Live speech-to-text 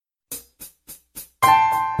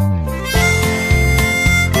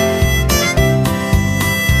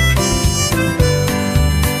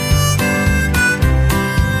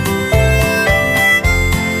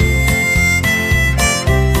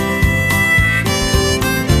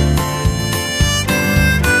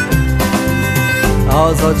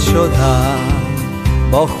آزاد شدم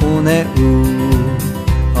با خون او،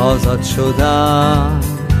 آزاد شدم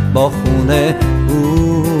با خون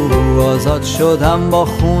او، آزاد شدم با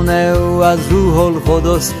خون او، از روح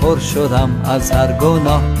القدس پر شدم، از هر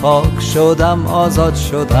گناه پاک شدم، آزاد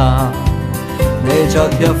شدم،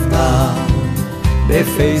 نجات یافتم به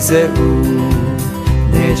فیض او،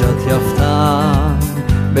 نجات یافتم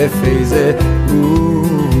به فیض او،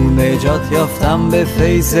 نجات یافتم به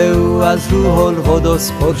فیض او، از روح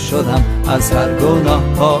القدس پر شدم، از هر گناه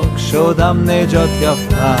پاک شدم، نجات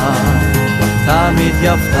یافتم، تعمید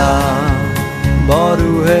یافتم با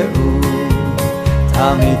روح او،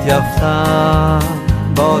 تعمید یافتم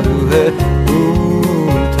با روح او،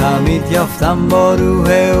 تعمید یافتم با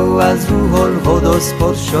روح او، از روح القدس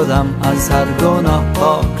پر شدم، از هر گناه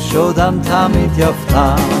پاک شدم، تعمید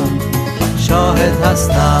یافتم، شاهد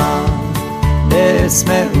هستم به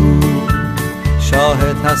اسم او،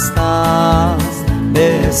 شاهد هستم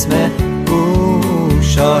به اسم او،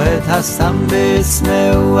 شاهد هستم به اسم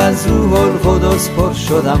او، از روح القدس پر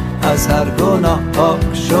شدم، از هر گناه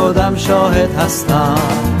پاک شدم، شاهد هستم.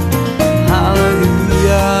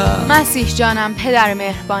 هللویا. مسیح جانم، پدر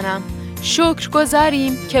مهربانم،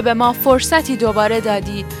 شکرگزاریم که به ما فرصتی دوباره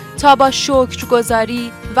دادی تا با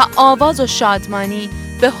شکرگزاری و آواز و شادمانی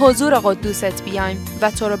به حضور قدوست بیایم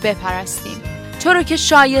و تو رو بپرستیم، تو رو که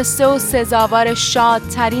شایسته و سزاوار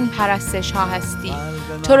شادترین پرستش ها هستی،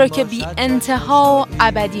 تو رو که بی انتها و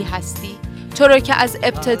ابدی هستی، تو رو که از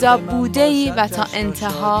ابتدا بوده‌ای و تا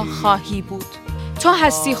انتها خواهی بود. تو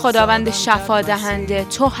هستی خداوند شفا دهنده،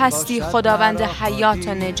 تو هستی خداوند حیات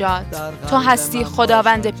و نجات، تو هستی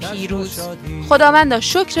خداوند پیروز. خداوندا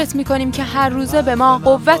شکرت میکنیم که هر روزه به ما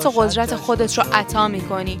قوت و قدرت خودت رو عطا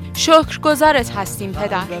میکنی. شکرگزارت هستیم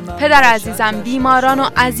پدر عزیزم، بیماران و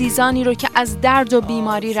عزیزانی رو که از درد و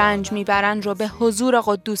بیماری رنج میبرن رو به حضور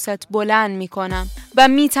قدوست بلند میکنم و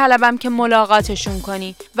میطلبم که ملاقاتشون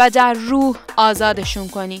کنی و در روح آزادشون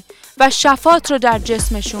کنی و شفات رو در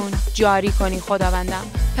جسمشون جاری کنی. خداوندم،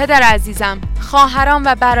 پدر عزیزم، خواهران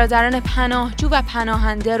و برادران پناهجو و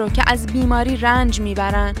پناهنده رو که از بیماری رنج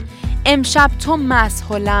میبرن، امشب تو مسح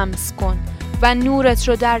و لمس کن و نورت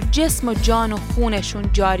رو در جسم و جان و خونشون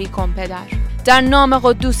جاری کن. پدر، در نام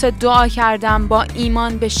قدوس دعا کردم با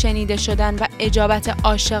ایمان به شنیده شدن و اجابت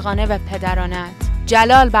عاشقانه و پدرانت.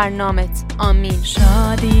 جلال بر نامت. آمین.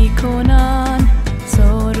 شادی کنان،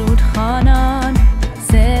 سرود خوانان،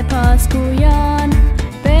 سپاس گویان،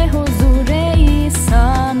 به حضور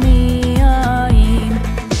عیسی می آییم،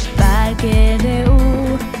 برگرد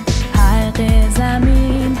او حلق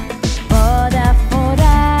زمین، با دف و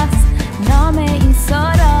رقص نام عیسی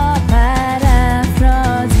را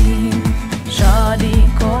برافرازیم. شادی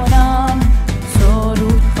کنان،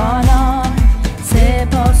 سرود خوانان،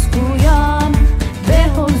 سپاس گویان، به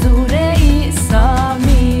حضور عیسی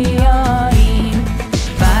می آییم،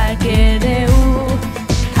 برگرد او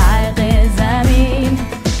حلق زمین،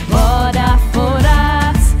 با دف و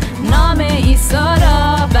رقص نام عیسی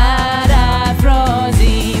را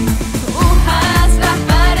برافرازیم. او هست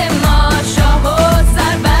رهبر ما، شاه و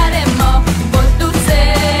سرور ما، قدوس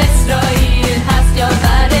اسرائیل هست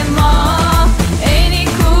یاور ما. ای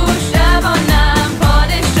نیکوش جوانم،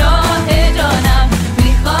 پادشاه جانم،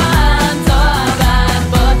 میخواهم تا ابد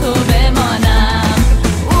با تو بمانم.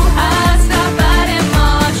 او هست رهبر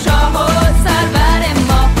ما، شاه و سرور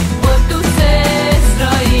ما، قدوس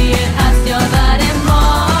اسرائیل هست یاور ما.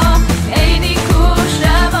 ای نیکوش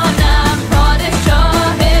جوانم،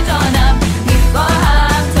 پادشاه جانم،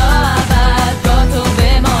 میخواهم تا ابد با تو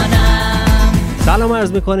بمانم. سلام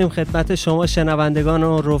عرض میکنیم خدمت شما شنوندگان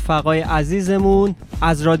و رفقای عزیزمون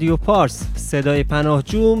از رادیو پارس، صدای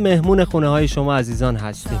پناهجو، مهمون خونه های شما عزیزان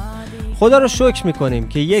هستیم. خدا رو شکر میکنیم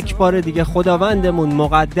که یک بار دیگه خداوندمون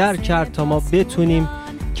مقدر کرد تا ما بتونیم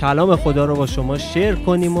کلام خدا رو با شما شیر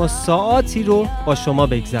کنیم و ساعاتی رو با شما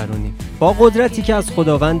بگذرونیم. با قدرتی که از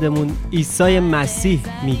خداوندمون عیسی مسیح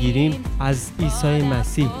میگیریم، از عیسی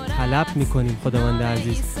مسیح طلب میکنیم خداوند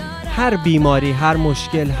عزیز هر بیماری، هر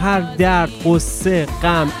مشکل، هر درد، غصه،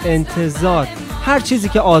 غم، انتظار، هر چیزی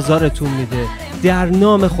که آزارتون میده، در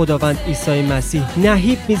نام خداوند عیسی مسیح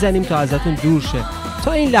نهیب میزنیم تا ازتون دور شه،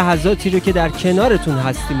 تا این لحظاتی رو که در کنارتون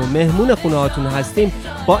هستیم و مهمون خونه هاتون هستیم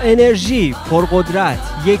با انرژی، پرقدرت،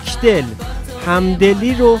 یکدل،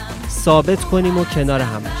 همدلی رو ثابت کنیم و کنار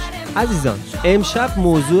همش. عزیزان، امشب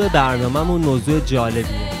موضوع برنامه‌مون موضوع جالبیه.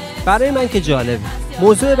 برای من که جالبه.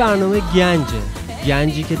 موضوع برنامه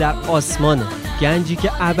گنجی که در آسمانه، گنجی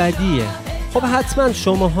که ابدیه. خب حتما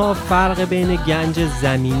شماها فرق بین گنج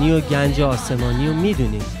زمینی و گنج آسمانی رو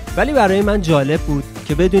میدونید، ولی برای من جالب بود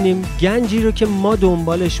که بدونیم گنجی رو که ما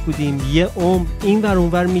دنبالش بودیم، یه عمر این ور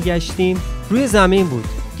اون ور میگشتیم، روی زمین بود.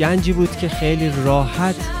 گنجی بود که خیلی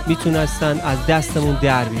راحت میتونستن از دستمون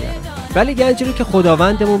در بیارن، ولی گنجی رو که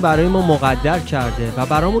خداوندمون برای ما مقدر کرده و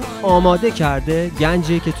برامون آماده کرده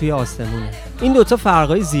گنجی که توی آسمونه. این دوتا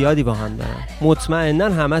فرقای زیادی با هم دارن، مطمئناً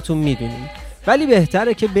همتون میدونید، ولی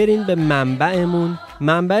بهتره که برین به منبعمون،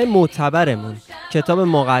 منبع معتبرمون، کتاب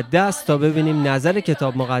مقدس، تا ببینیم نظر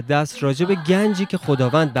کتاب مقدس راجع به گنجی که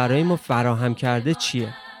خداوند برای ما فراهم کرده چیه.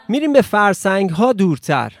 میریم به فرسنگ ها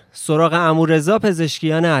دورتر، سراغ عمو رضا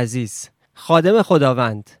پزشکیان عزیز، خادم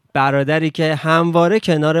خداوند، برادری که همواره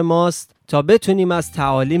کنار ماست تا بتونیم از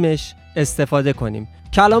تعالیمش استفاده کنیم.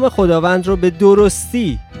 کلام خداوند رو به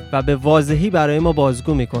درستی و به واضحی برای ما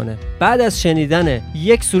بازگو میکنه. بعد از شنیدن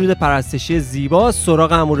یک سرود پرستشی زیبا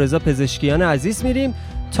سراغ عمو رضا پزشکیان عزیز میریم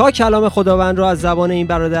تا کلام خداوند رو از زبان این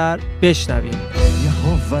برادر بشنویم.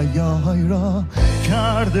 یهوه را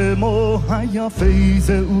کرده مهیا فیض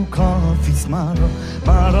او کافیست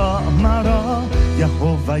مرا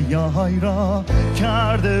یهوه را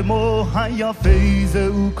کرده مهیا فیض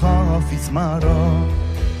او کافیست مرا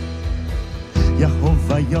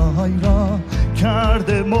یهوه را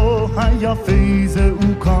کرده مهیا فیض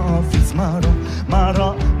او کافیست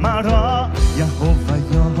مرا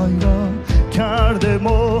یهوه را کرده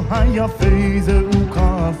مهیا فیض او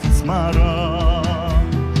کافیست مرا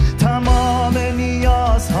تمام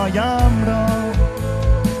نیازهایم را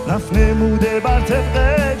رفت نموده بر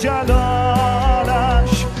طبق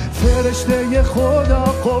جلالش فرشته خدا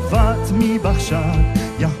قوت میبخشد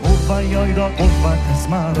یهوه را قوت است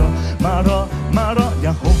مرا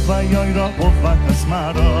یهوه را قوت است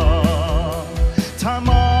مرا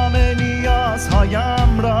تمام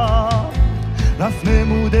نیازهایم را رفت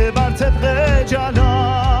نموده بر طبق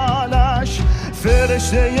جلالش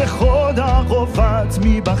فرشته خدا قوت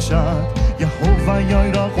میبخشد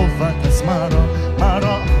یهوه را قوت است مرا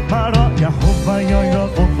یهوه را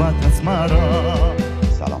قوت است مرا.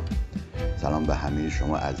 سلام به همه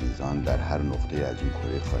شما عزیزان در هر نقطه از این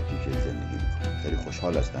کره خاکی که زندگی میکنم. خیلی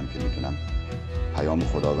خوشحال هستم که میتونم پیام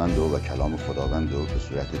خداوند و کلام خداوند رو به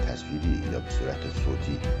صورت تصویری یا به صورت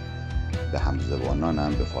صوتی به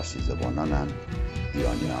همزبانانم، به فارسی زبانانم،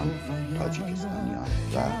 ایرانیان، تاجیکستانیان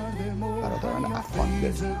و برادران افغان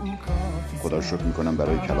برسونم. خدا رو شکر میکنم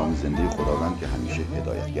برای کلام زنده خداوند که همیشه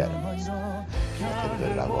هدایتگر ماست و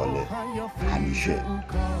طبق روال همیشه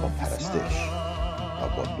با پرستش و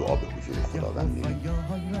با دعا به حضور خداوند میریم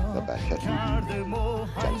و برکت میدیم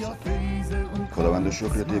جلسات. خداوند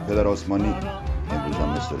شکرت پدر آسمانی، امروز هم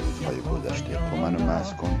مثل روزهای گذشته تو منو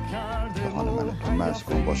محض کن، دهان منو تو محض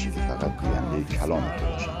کن باشه که فقط گوینده کلام تو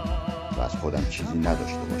باشم و از خودم چیزی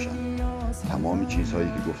نداشته باشم. تمامی چیزهایی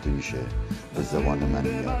که گفته میشه به زبان من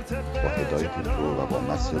میاد با هدایت تو و با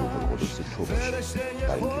مس روح القدس تو باشه،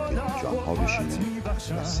 برای اینکه به جانها بشینه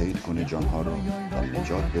و سید کنه جانها رو و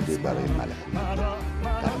نجات بده برای ملکوت تو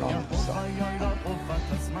در نام عیسی.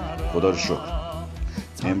 خدا رو شکر.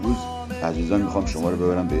 امروز عزیزان میخوام شما رو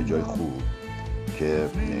ببرم به جای خوب که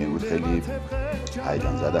امروز خیلی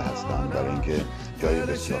هیجان زده هستم برای اینکه جای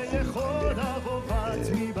بسیار خوبی میخوام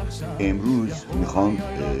بریم. امروز میخوام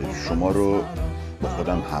شما رو با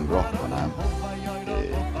خودم همراه کنم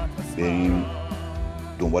بریم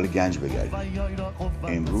دنبال گنج بگردیم.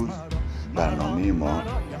 امروز برنامه ما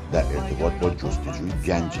در ارتباط با جستجوی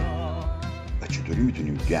گنجه و چطوری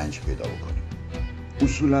میتونیم گنج پیدا بکنیم.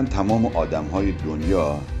 اصولا تمام آدم‌های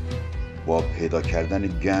دنیا با پیدا کردن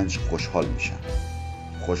گنج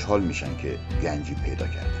خوشحال میشن که گنجی پیدا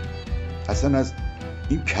کردن. اصلا از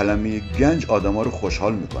این کلمه گنج آدم‌ها رو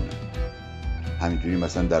خوشحال میکنه. همینطوری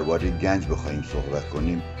مثلا درباره گنج بخوایم صحبت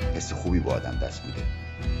کنیم حس خوبی با آدم دست میده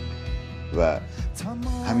و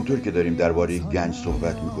همینطور که داریم درباره گنج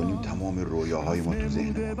صحبت میکنیم تمام رویاهای ما تو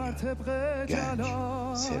ذهن ما میاد. گنج،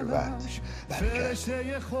 ثروت، برکت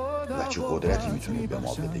و چه قدرتی میتونه به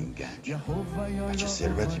ما بده این گنج و چه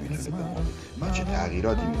ثروتی میتونه به ما بده و چه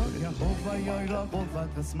تغییراتی میتونه تو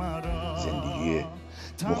زندگی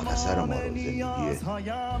مختصر ما رو، زندگی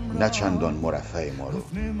نه چندان مرفه ما رو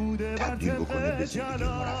تبدیل بکنه به زندگی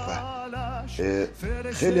مرفه.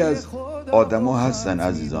 خیلی از آدم ها هستن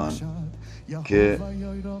عزیزان که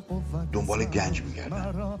دنبال گنج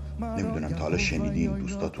میگردن. نمیدونم تا حالا شنیدین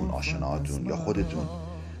دوستاتون، آشناهاتون یا خودتون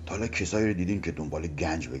تا حالا کسایی رو دیدین که دنبال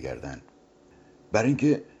گنج بگردن برای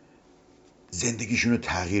اینکه زندگیشون رو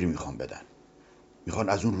تغییر میخوان بدن، میخوان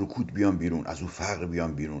از اون رکود بیان بیرون، از اون فقر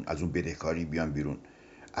بیان بیرون، از اون بدهکاری بیان بیرون،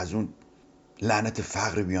 از اون لعنت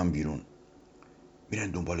فقر بیان بیرون،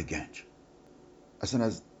 میرن دنبال گنج. اصلا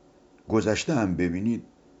از گذشته هم ببینید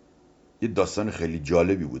یه داستان خیلی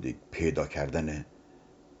جالبی بوده پیدا کردن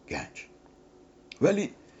گنج، ولی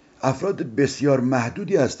افراد بسیار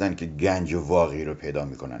محدودی هستن که گنج واقعی رو پیدا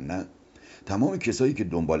میکنن. نه تمام کسایی که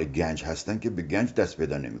دنبال گنج هستن که به گنج دست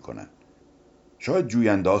پیدا نمیکنن. شاید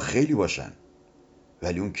جوینده ها خیلی باشن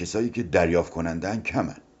ولی اون کسایی که دریافت کنندن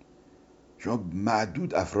کمن. شما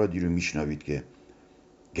معدود افرادی رو میشنوید که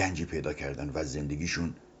گنجی پیدا کردن و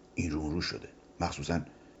زندگیشون این رو شده. مخصوصا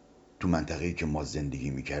تو منطقه‌ای که ما زندگی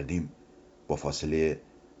میکردیم با فاصله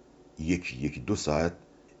یک دو ساعت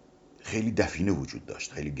خیلی دفینه وجود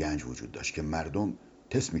داشت، خیلی گنج وجود داشت که مردم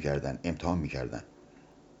تست میکردن، امتحان میکردن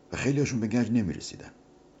و خیلی هاشون به گنج نمیرسیدن.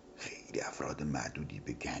 خیلی افراد معدودی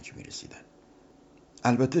به گنج میرسیدن.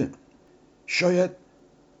 البته شاید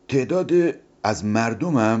تعداد از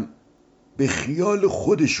مردمم به خیال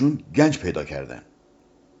خودشون گنج پیدا کردن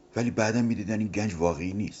ولی بعدا میدیدن این گنج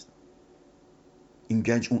واقعی نیست. این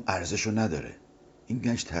گنج اون ارزشو نداره. این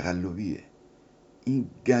گنج تقلبیه. این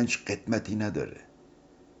گنج قیمتی نداره.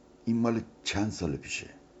 این مال چند سال پیشه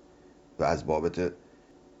و از بابت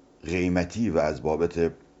قیمتی و از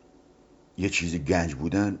بابت یه چیزی گنج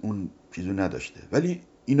بودن اون چیزو نداشته. ولی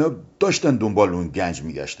اینا داشتن دنبال اون گنج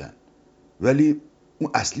میگشتن ولی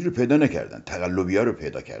اون اصلی رو پیدا نکردن، تقلبی ها رو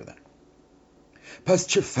پیدا کردن. پس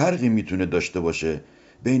چه فرقی میتونه داشته باشه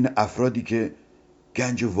بین افرادی که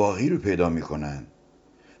گنج واقعی رو پیدا میکنن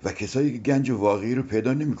و کسایی که گنج واقعی رو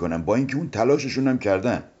پیدا نمیکنن با اینکه اون تلاششون هم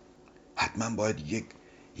کردن؟ حتما باید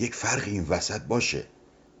یک فرقی این وسط باشه.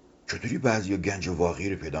 چطوری بعضیا گنج واقعی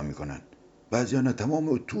رو پیدا میکنن، بعضیا نه،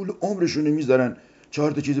 تمام طول عمرشون میذارن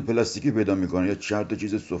 4 تا چیز پلاستیکی پیدا میکنن یا 4 تا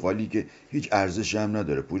چیز سفالی که هیچ ارزشی هم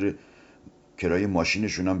نداره. پول کرایه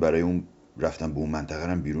ماشینشون هم برای اون رفتن به اون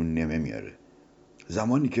منطقه هم بیرون نمیاره.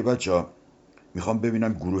 زمانی که بچه‌ها میخوام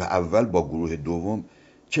ببینم گروه اول با گروه دوم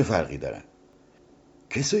چه فرقی دارن.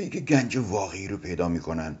 کسایی که گنج واقعی رو پیدا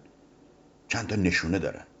میکنن چند تا نشونه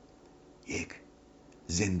دارن. 1،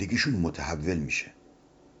 زندگیشون متحول میشه.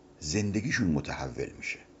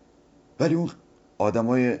 ولی اون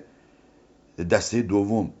آدمای دسته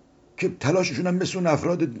دوم که تلاششون هم مثل اون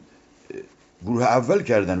افراد گروه اول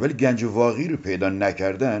کردن ولی گنج واقعی رو پیدا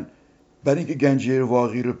نکردن، برای اینکه گنج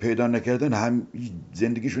واقعی رو پیدا نکردن هم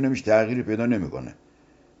زندگیشون همیشه تغییری پیدا نمیکنه.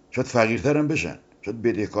 شاید فقیرتر هم بشن، شاید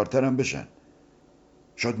بدهکارتر هم بشن،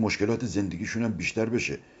 شاید مشکلات زندگیشون هم بیشتر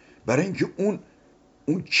بشه، برای اینکه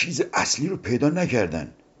اون چیز اصلی رو پیدا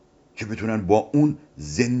نکردن که بتونن با اون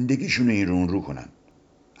زندگیشون این رو کنن.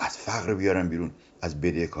 از فقر بیارن بیرون، از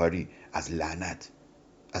بدهکاری، از لعنت،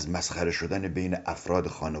 از مسخره شدن بین افراد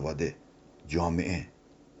خانواده، جامعه،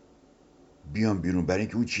 بیان بیرون برای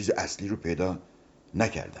اینکه اون چیز اصلی رو پیدا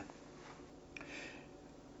نکردن.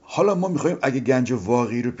 حالا ما میخوایم اگه گنج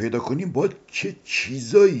واقعی رو پیدا کنیم باید چه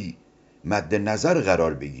چیزایی مد نظر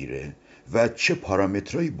قرار بگیره و چه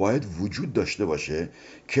پارامترایی باید وجود داشته باشه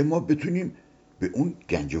که ما بتونیم به اون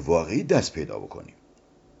گنج واقعی دست پیدا بکنیم.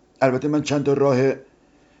 البته من چند تا راه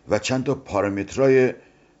و چند تا پارامترای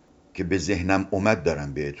که به ذهنم اومد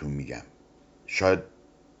دارم بهتون میگم. شاید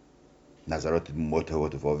نظرات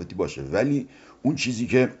متفاوتی باشه ولی اون چیزی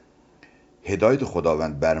که هدایت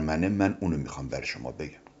خداوند بر منه من اونو میخوام بر شما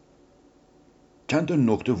بگم. چند تا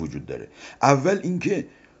نکته وجود داره. اول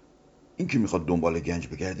اینکه میخواد دنبال گنج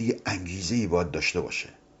بگرده یه انگیزه‌ای باید داشته باشه.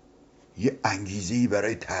 یه انگیزه‌ای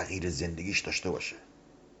برای تغییر زندگیش داشته باشه.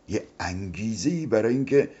 یه انگیزه‌ای برای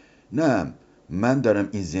اینکه نه من دارم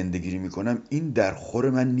این زندگی رو میکنم، این در خور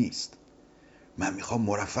من نیست. من میخوام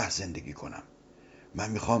مرفه زندگی کنم.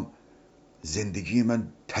 من میخوام زندگی من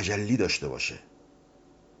تجلی داشته باشه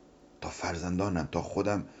تا فرزندانم، تا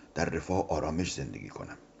خودم در رفاه و آرامش زندگی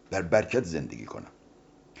کنم، در برکت زندگی کنم.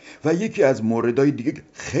 و یکی از موردهای دیگه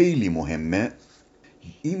خیلی مهمه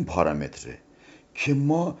این پارامتره که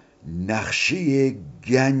ما نقشه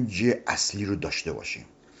گنج اصلی رو داشته باشیم.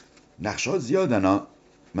 نقشه ها زیادن ها،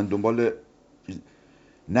 من دنبال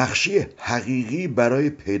نقشه حقیقی برای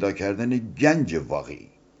پیدا کردن گنج واقعی.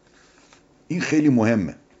 این خیلی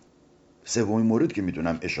مهمه. سومین مورد که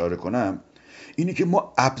میتونم اشاره کنم اینه که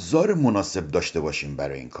ما ابزار مناسب داشته باشیم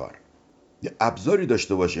برای این کار. یه ابزاری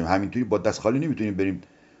داشته باشیم. همینطوری با دست خالی نمیتونیم بریم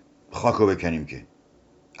خاکو بکنیم که.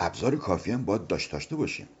 ابزار کافی هم باید داشته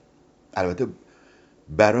باشیم. البته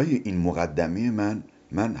برای این مقدمه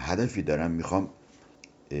من هدفی دارم، میخوام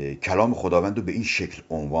کلام خداوند رو به این شکل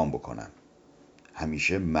عنوان بکنم.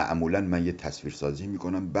 همیشه معمولا من یه تصویرسازی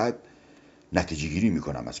میکنم بعد نتیجه گیری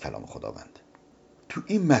میکنم از کلام خداوند. تو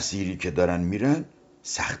این مسیری که دارن میرن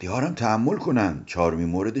سختی ها هم تحمل کنن. 4مین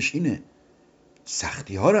موردش اینه،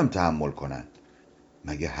 سختی ها هم تحمل کنن.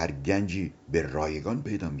 مگه هر گنجی به رایگان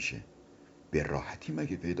پیدا میشه؟ به راحتی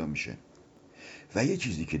مگه پیدا میشه؟ و یه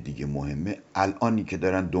چیزی که دیگه مهمه، الانی که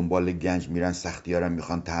دارن دنبال گنج میرن سختی ها هم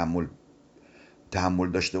میخوان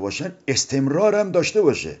تحمل داشته باشن، استمرار هم داشته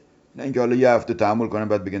باشه. نه اینکه حالا یه هفته تحمل کنن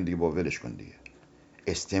بعد بگن دیگه با ولش کن دیگه.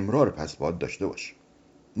 استمرار پس باید داشته باشیم.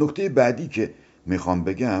 نکته بعدی که میخوام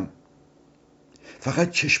بگم، فقط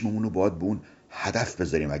چشممون رو باید به اون هدف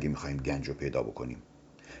بذاریم اگه میخوایم گنج رو پیدا بکنیم.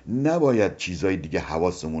 نباید چیزای دیگه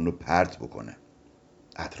حواسمون رو پرت بکنه،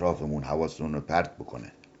 اطرافمون حواسمون رو پرت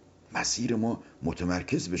بکنه. مسیر ما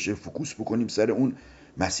متمرکز بشه، فوکوس بکنیم سر اون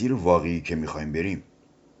مسیر واقعی که میخوایم بریم.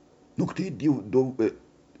 نکته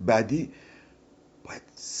بعدی، باید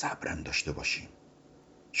صبرم داشته باشیم.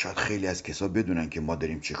 شاید خیلی از کسا بدونن که ما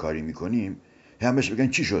داریم چه کاری میکنیم، همش بگن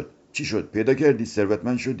چی شد پیدا کردی،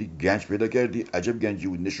 ثروتمند شدی، گنج پیدا کردی، عجب گنجی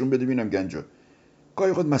بود، نشون بده ببینم گنجو. گاهی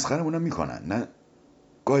اوقات مسخرمون هم میکنن، نه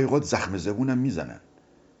گاهی اوقات زخم زبونم میزنن،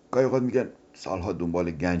 گاهی اوقات میگن سالها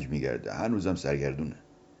دنبال گنج میگرده، هنوزم سرگردونه.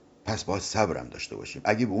 پس باید صبرم داشته باشیم.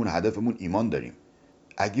 اگه به اون هدفمون ایمان داریم،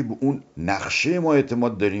 اگه به اون نقشه ما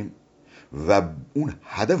اعتماد داریم و اون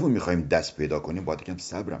هدف رو میخوایم دست پیدا کنیم، باید کم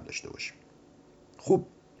صبرم داشته باشیم. خب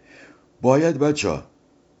باید بچه‌ها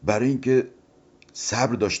برای اینکه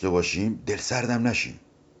صبر داشته باشیم دل سردم نشیم.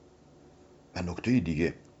 و نکته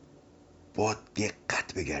دیگه، با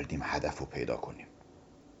دقت بگردیم هدف رو پیدا کنیم.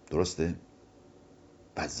 درسته؟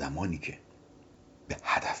 و زمانی که به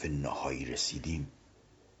هدف نهایی رسیدیم،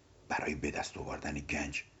 برای به دست آوردن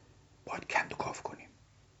گنج باید کند و کاف کنیم،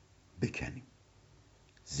 بکنیم،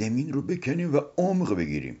 زمین رو بکنیم و عمق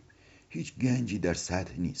بگیریم. هیچ گنجی در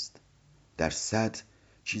سطح نیست. در سطح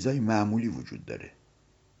چیزای معمولی وجود داره،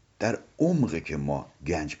 در عمق که ما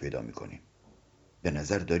گنج پیدا میکنیم. به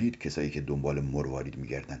نظر دارید کسایی که دنبال مروارید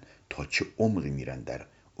میگردن تا چه عمقی میرن در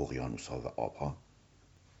اقیانوس‌ها و آبها؟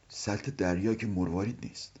 سطح دریا که مروارید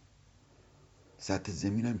نیست، سطح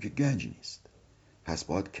زمین هم که گنج نیست. پس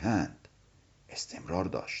باید کند، استمرار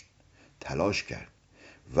داشت، تلاش کرد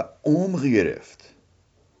و عمق گرفت.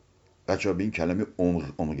 بچه‌ها به این کلمه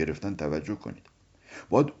عمق گرفتن توجه کنید.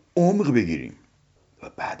 باید عمق بگیریم و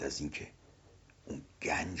بعد از اینکه اون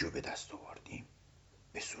گنج رو به دست آوردیم،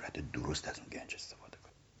 به صورت درست از اون گنج استفاده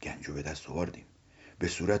کنیم. گنج رو به دست آوردیم، به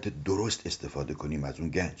صورت درست استفاده کنیم از اون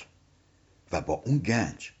گنج و با اون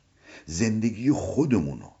گنج زندگی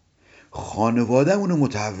خودمونو، خانواده‌مونو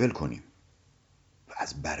متحول کنیم و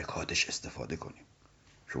از برکاتش استفاده کنیم.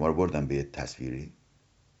 شما رو بردم به یه تصویری.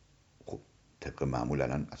 خب طبق معمول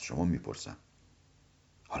الان از شما میپرسم،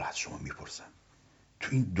 حالا از شما میپرسم، تو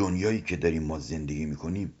این دنیایی که داریم ما زندگی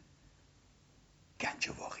میکنیم، گنج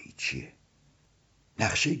واقعی چیه؟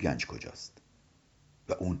 نقشه گنج کجاست؟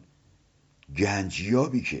 و اون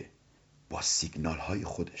گنجیابی که با سیگنال های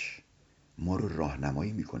خودش ما رو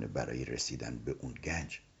راهنمایی میکنه برای رسیدن به اون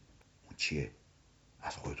گنج، اون چیه؟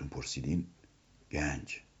 از خودتون پرسیدین؟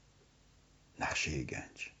 گنج، نقشه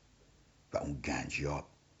گنج و اون گنجیاب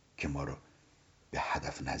که ما رو به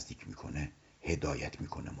هدف نزدیک میکنه، هدایت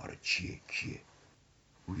میکنه ما رو چیه؟ کیه؟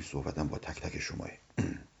 روی صحبتم با تک تک شماه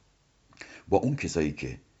با اون کسایی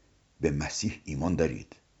که به مسیح ایمان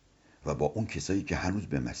دارید و با اون کسایی که هنوز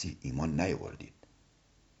به مسیح ایمان نیاوردید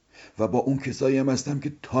و با اون کسایی هم هستم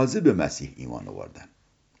که تازه به مسیح ایمان آوردن.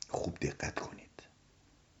 خوب دقت کنید.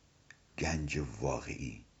 گنج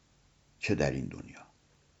واقعی چه در این دنیا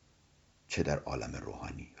چه در عالم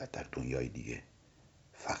روحانی و در دنیای دیگه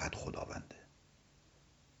فقط خداونده.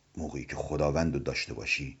 موقعی که خداوند رو داشته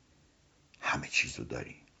باشی همه چیز رو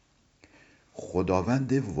داری.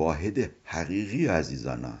 خداوند واحد حقیقی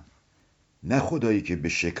عزیزانا، نه خدایی که به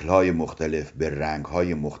شکل‌های مختلف، به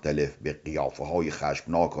رنگ‌های مختلف، به قیافه‌های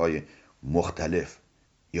خشمناک‌های مختلف.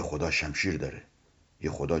 یه خدا شمشیر داره، یه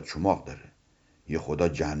خدا چماق داره، یه خدا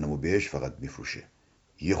جهنم و بهشت فقط میفروشه،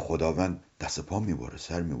 یه خداوند دست پا میبره،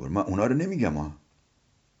 سر میبره. من اونا رو نمیگم ها.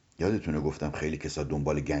 یادتونه گفتم خیلی کسا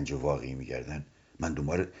دنبال گنج واقعی میگردن.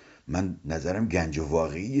 من نظرم گنج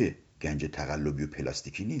واقعیه، گنج تقلبی و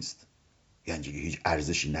پلاستیکی نیست. گنجی که هیچ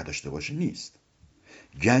ارزشی نداشته باشه نیست.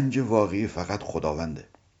 گنج واقعی فقط خداونده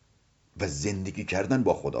و زندگی کردن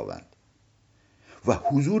با خداوند و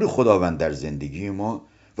حضور خداوند در زندگی ما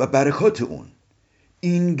و برکات اون.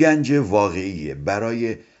 این گنج واقعیه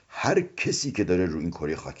برای هر کسی که داره رو این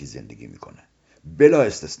کره خاکی زندگی میکنه بلا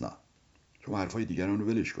استثناء. شما حرفای دیگران رو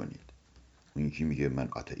ولش کنید. اون یکی میگه من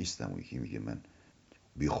آتئیستم، اون یکی میگه من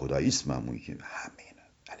بی خداییسمم، اون یکی همه اینا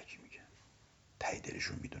الکی میگن. ته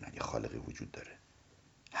دلشون میدونن یه خالقی وجود داره.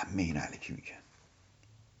 همه اینا الکی میگن.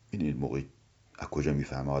 میدونید موقعی از کجا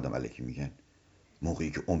میفهمه آدم الکی میگن؟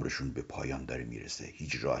 موقعی که عمرشون به پایان داره میرسه،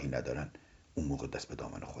 هیچ راهی ندارن، اون موقع دست به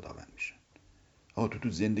دامن خداوند میشن. تو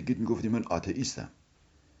زندگیت میگفتی من آتئیستم،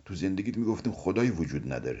 تو زندگیت میگفتیم خدایی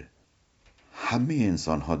وجود نداره. همه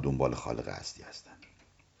انسان ها دنبال خالق هستی هستن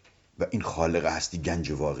و این خالق هستی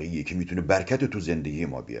گنج واقعیه که میتونه برکت تو زندگی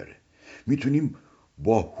ما بیاره. میتونیم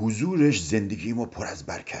با حضورش زندگی ما پر از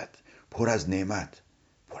برکت، پر از نعمت،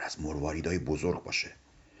 پر از مرواریدهای بزرگ باشه.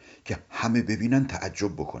 که همه ببینن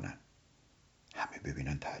تعجب بکنن. همه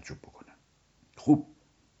ببینن تعجب بکنن. خوب،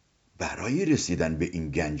 برای رسیدن به این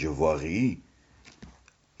گنج واقعی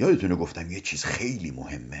یادتونه گفتم یه چیز خیلی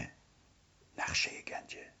مهمه. نقشه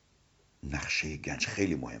گنجه. نقشه گنج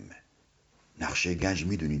خیلی مهمه. نقشه گنج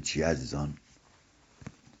میدونین چیه عزیزان؟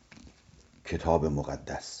 کتاب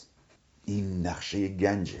مقدس. این نقشه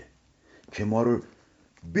گنجه که ما رو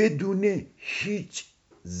بدون هیچ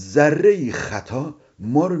ذره خطا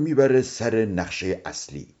ما رو میبره سر نقشه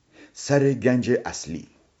اصلی، سر گنج اصلی.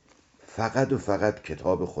 فقط و فقط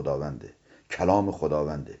کتاب خداونده، کلام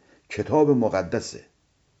خداونده، کتاب مقدسه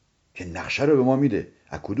که نقشه رو به ما میده.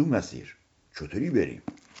 از کدوم مسیر چطوری بریم،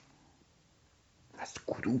 از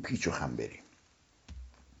کدوم پیچ و خم بریم.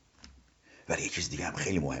 ولی یه چیز دیگه هم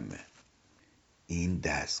خیلی مهمه. این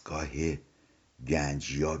دستگاه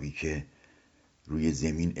گنجیابی که روی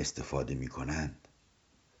زمین استفاده میکنند،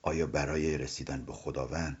 آیا برای رسیدن به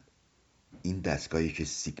خداوند این دستگاهی که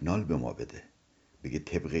سیگنال به ما بده، بگه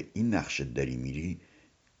طبق این نقشه داری میری،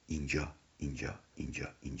 اینجا اینجا اینجا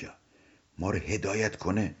اینجا، ما رو هدایت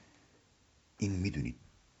کنه، این میدونید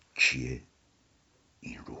کیه؟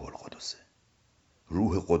 این روح القدسه.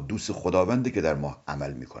 روح قدوس خداونده که در ما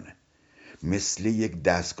عمل میکنه. مثل یک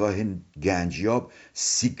دستگاه گنجیاب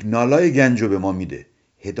سیگنالای گنج رو به ما میده،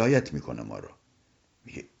 هدایت میکنه ما رو،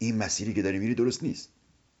 میگه این مسیری که داری میری درست نیست.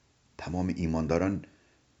 تمام ایمانداران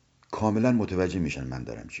کاملا متوجه میشن من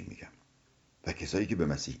دارم چی میگم و کسایی که به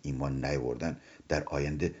مسیح ایمان نیاوردن در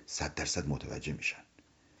آینده 100% متوجه میشن.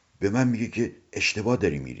 به من میگه که اشتباه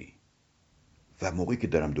داری میری و موقعی که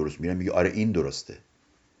دارم درست میرم میگه آره این درسته.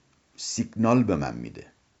 سیگنال به من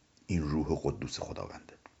میده. این روح قدوس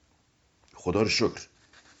خداونده. خدا رو شکر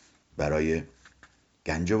برای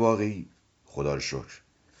گنج واقعی، خدا رو شکر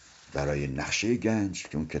برای نقشه گنج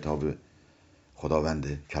که اون کتاب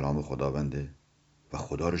خداونده، کلام خداونده، و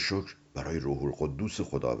خدا رو شکر برای روح القدوس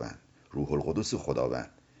خداوند، روح القدس خداوند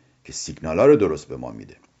که سیگنالا رو درست به ما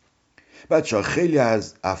میده. بچه‌ها خیلی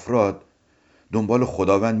از افراد دنبال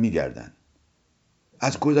خداوند میگردن،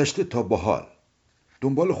 از گذشته تا به حال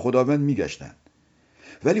دنبال خداوند میگشتن،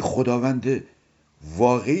 ولی خداوند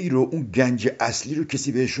واقعی رو، اون گنج اصلی رو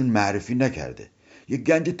کسی بهشون معرفی نکرده. یه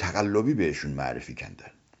گنج تقلبی بهشون معرفی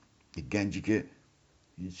کردن، یه گنجی که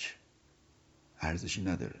هیچ ارزشی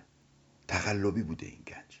نداره. تقلبی بوده این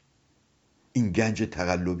گنج. این گنج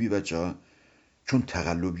تقلبی بچه‌ها چون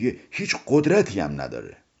تقلبیه هیچ قدرتی هم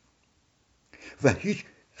نداره و هیچ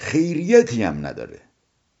خیریتی هم نداره.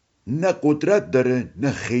 نه قدرت داره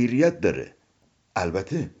نه خیریت داره.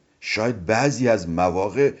 البته شاید بعضی از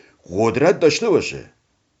مواقع قدرت داشته باشه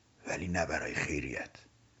ولی نه برای خیریت،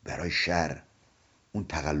 برای شر. اون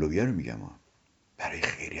تقلبیه رو میگم ها. برای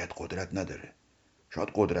خیریت قدرت نداره. شاید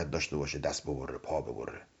قدرت داشته باشه دست ببره پا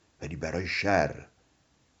ببره ولی برای شر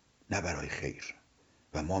نه برای خیر.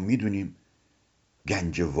 و ما میدونیم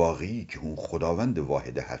گنج واقعی که اون خداوند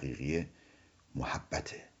واحد حقیقیه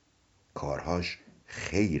محبته، کارهاش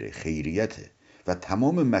خیر، خیریته و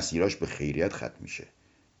تمام مسیراش به خیریت ختم میشه،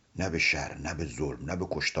 نه به شر، نه به ظلم، نه به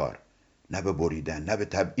کشتار، نه به بریدن، نه به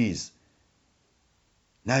تبعیض،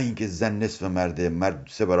 نه اینکه زن نصف مرده، مرد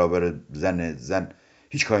 3 برابر زن، زن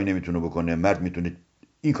هیچ کاری نمیتونه بکنه، مرد میتونه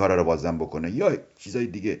این کارا رو بازم بکنه یا چیزای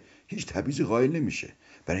دیگه. هیچ تبعیضی قائل نمیشه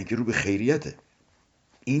برای اینکه رو به خیریته.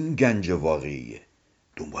 این گنج واقعیه.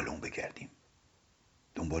 دنبال اون بگردیم،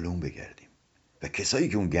 دنبال اون بگردیم و کسایی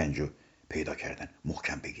که اون گنج رو پیدا کردن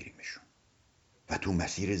محکم بگیریمشون و تو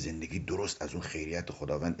مسیر زندگی درست از اون خیریت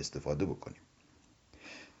خداوند استفاده بکنیم.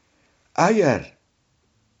 اگر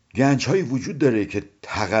گنج های وجود داره که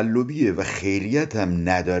تقلبیه و خیریت هم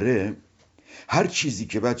نداره، هر چیزی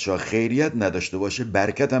که بچه ها خیریت نداشته باشه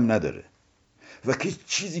برکت هم نداره و که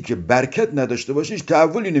چیزی که برکت نداشته باشه هیچ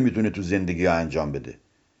تحولی نمیتونه تو زندگی ها انجام بده.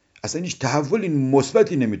 اصلا هیچ تحولی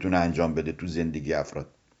مثبتی نمیتونه انجام بده تو زندگی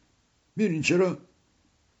افراد. میدونین چرا؟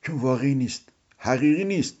 چون واقعی نیست، حقیقی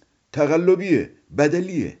نیست، تقلبیه،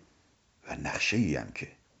 بدلیه. و نقشه‌ای هم که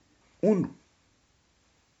اون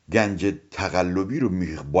گنج تقلبی رو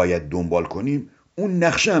باید دنبال کنیم، اون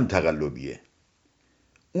نقشه هم تقلبیه،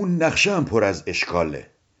 اون نقشه هم پر از اشکاله،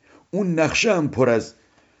 اون نقشه هم پر از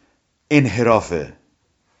انحرافه.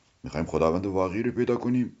 میخوایم خداوند واقعی رو پیدا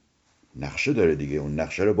کنیم، نقشه داره دیگه، اون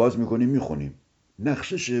نقشه رو باز میکنیم میخونیم.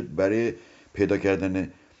 نقشش برای پیدا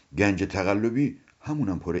کردن گنج تقلبی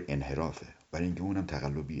همونم پر انحرافه، برای اینکه اونم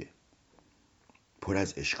تقلبیه، پر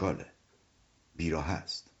از اشکاله، بیراه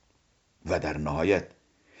است و در نهایت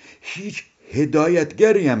هیچ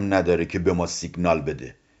هدایتگری هم نداره که به ما سیگنال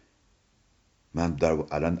بده. من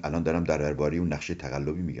الان دارم درباره اون نقشه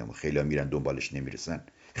تقلبی میگم و خیلی ها میرن دنبالش نمیرسن.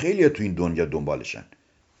 خیلی ها تو این دنیا دنبالشن.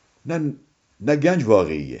 نه گنج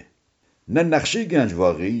واقعیه، نه نقشه گنج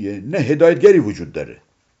واقعیه، نه هدایتگری وجود داره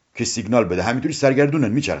که سیگنال بده. همینطوری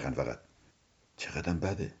سرگردونن، میچرخن فقط. چقدر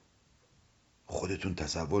بده. خودتون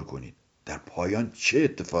تصور کنید در پایان چه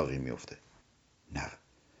اتفاقی میفته. نه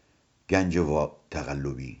گنج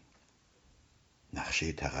تقلبی،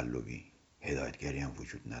 نقشه تقلبی، هدایتگری هم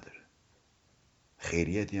وجود نداره،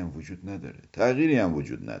 خیریتی هم وجود نداره، تغییری هم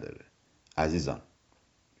وجود نداره عزیزان.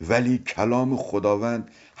 ولی کلام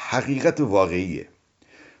خداوند حقیقت واقعیه.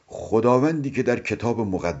 خداوندی که در کتاب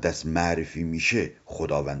مقدس معرفی میشه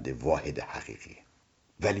خداوند واحد حقیقیه.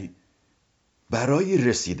 ولی برای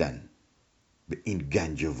رسیدن به این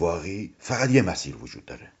گنج واقعی فقط یه مسیر وجود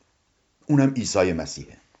داره، اونم عیسی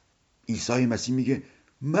مسیحه. عیسی مسیح میگه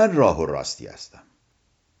من راه و راستی هستم،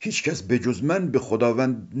 هیچ کس به جز من به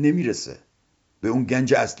خداوند نمیرسه، به اون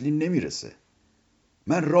گنج اصلی نمیرسه.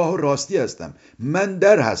 من راه و راستی هستم، من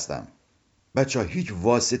در هستم. بچه ها هیچ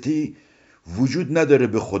واسطه‌ای وجود نداره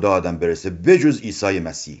به خدا آدم برسه به جز عیسی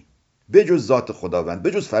مسیح، به جز ذات خداوند،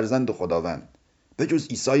 به جز فرزند خداوند، به جز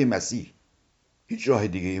عیسی مسیح. هیچ راه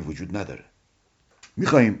دیگه‌ای وجود نداره.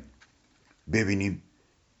 میخواییم ببینیم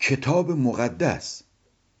کتاب مقدس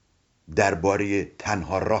درباره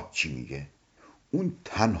تنها راه چی میگه. اون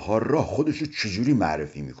تنها راه خودشو چجوری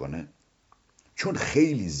معرفی میکنه؟ چون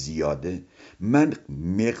خیلی زیاده من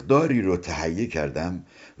مقداری رو تهیه کردم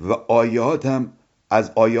و آیاتم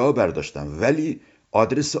از آیه ها برداشتم، ولی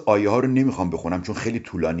آدرس آیه ها رو نمیخوام بخونم چون خیلی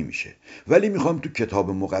طولانی میشه. ولی میخوام تو کتاب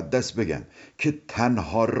مقدس بگم که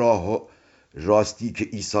تنها راه و راستی که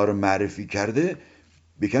عیسی رو معرفی کرده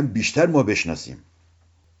بکن بیشتر ما بشناسیم.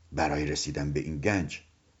 برای رسیدن به این گنج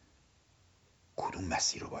کدوم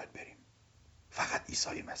مسیر رو باید بریم؟ فقط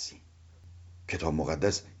عیسی مسیح. کتاب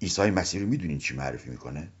مقدس عیسی مسیح رو میدونین چی معرفی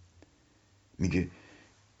میکنه؟ میگه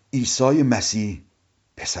عیسی مسیح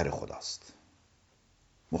پسر خداست.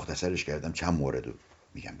 مختصرش کردم، چند مورد رو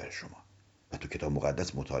میگم برای شما و تو کتاب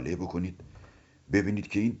مقدس مطالعه بکنید ببینید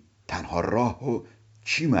که این تنها راه رو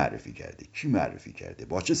چی معرفی کرده، کی معرفی کرده،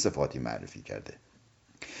 با چه صفاتی معرفی کرده.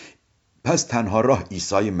 پس تنها راه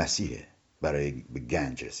عیسی مسیحه برای به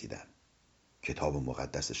گنج رسیدن. کتاب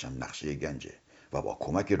مقدسش هم نقشه گنجه و با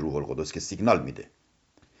کمک روح القدس که سیگنال میده.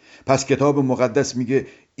 پس کتاب مقدس میگه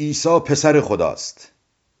عیسی پسر خداست،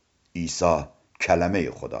 عیسی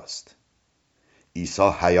کلمه خداست، عیسی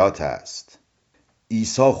حیات است،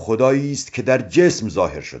 عیسی خدایی است که در جسم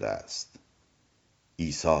ظاهر شده است،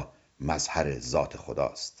 عیسی مظهر ذات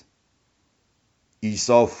خداست،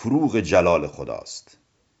 عیسی فروغ جلال خداست،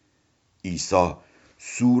 عیسی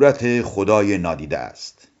صورت خدای نادیده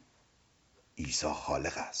است، عیسی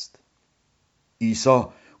خالق است، عیسی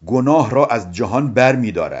گناه را از جهان بر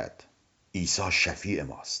می دارد، عیسی شفیع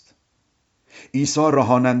ماست، عیسی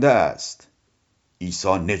رهاننده است،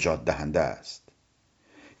 عیسی نجات دهنده است،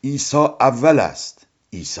 عیسی اول است،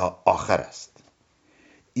 عیسی آخر است،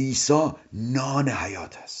 عیسی نان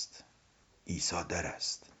حیات است، عیسی در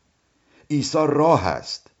است، عیسی راه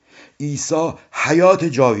است، عیسی حیات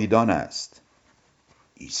جاویدان است،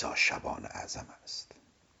 عیسی شبان اعظم است،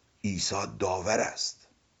 عیسی داور است،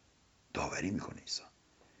 داوری میکنه عیسی،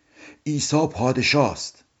 عیسی پادشاه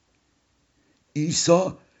است،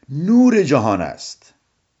 عیسی نور جهان است.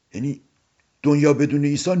 یعنی دنیا بدون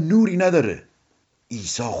عیسی نوری نداره.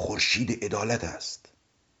 عیسی خورشید عدالت است،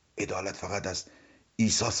 عدالت فقط از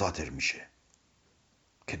عیسی صادر میشه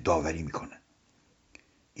که داوری میکنه.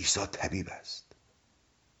 عیسی طبیب است،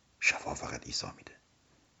 شفا فقط عیسی میده.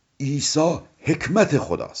 عیسی حکمت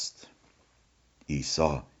خداست،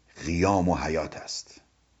 عیسی قیام و حیات است،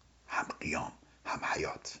 هم قیام هم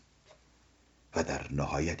حیات. و در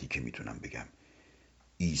نهایتی که میتونم بگم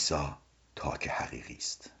عیسی تاک حقیقی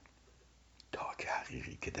است، تاک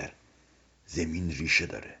حقیقی که در زمین ریشه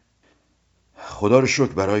داره. خدا رو شکر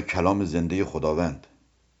برای کلام زنده خداوند.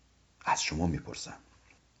 از شما میپرسم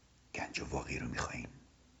گنج واقعی رو میخواین؟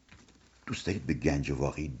 دوست دارید به گنج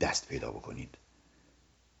واقعی دست پیدا بکنید؟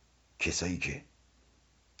 کسایی که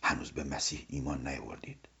هنوز به مسیح ایمان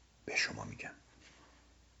نیاوردید به شما میگم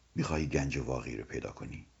میخوایی گنج واقعی رو پیدا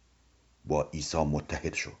کنی؟ با عیسی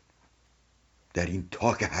متحد شو، در این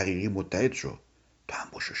تاک حقیقی متحد شو، تو هم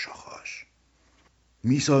باشو شاخه‌اش.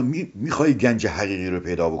 میخوایی گنج حقیقی رو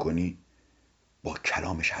پیدا بکنی؟ با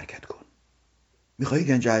کلامش حرکت کن. میخوایی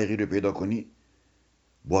گنج حقیقی رو پیدا کنی؟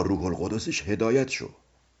 با روح القدسش هدایت شو.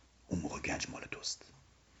 اون موقع گنج مال توست.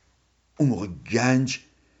 اون موقع گنج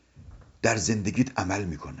در زندگیت عمل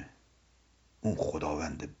میکنه. اون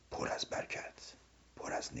خداوند پر از برکت،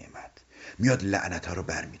 پر از نعمت میاد لعنت ها رو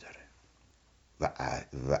بر میداره.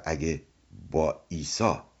 و اگه با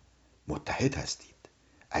عیسی متحد هستید،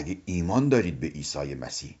 اگه ایمان دارید به عیسی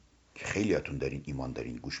مسیح که خیلیاتون دارین ایمان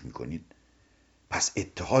دارین گوش میکنید، پس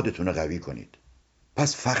اتحادتون رو قوی کنید.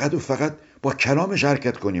 پس فقط و فقط با کلامش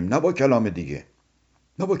حرکت کنیم، نه با کلام دیگه،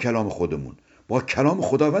 نه با کلام خودمون، با کلام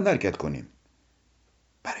خداوند حرکت کنیم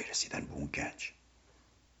برای رسیدن به اون گنج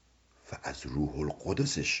و از روح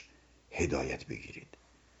القدسش هدایت بگیرید.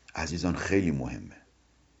 عزیزان خیلی مهمه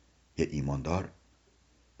یه ایماندار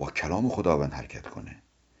با کلام خداوند حرکت کنه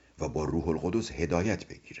و با روح القدس هدایت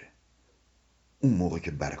بگیره. اون موقع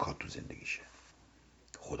که برکات تو زندگیشه.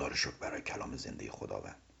 خدا رو شکر برای کلام زنده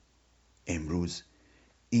خداوند. امروز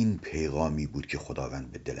این پیغامی بود که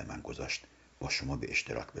خداوند به دل من گذاشت با شما به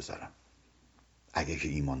اشتراک بذارم. اگه که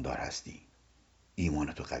ایماندار هستی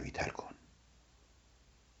ایمانتو قوی تر کن.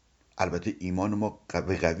 البته ایمان ما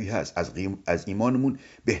قوی هست، از ایمانمون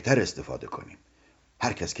بهتر استفاده کنیم.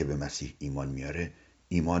 هر کس که به مسیح ایمان میاره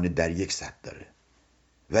ایمان در یک سطح داره،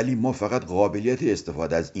 ولی ما فقط قابلیت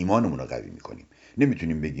استفاده از ایمانمون رو قوی میکنیم.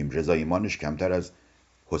 نمیتونیم بگیم رضا ایمانش کمتر از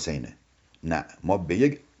حسینه. نه، ما به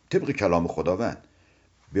یک طبق کلام خداوند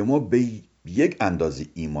به ما به یک اندازه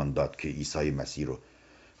ایمان داد که عیسی مسیح رو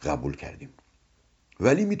قبول کردیم،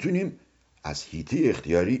 ولی میتونیم از حیطه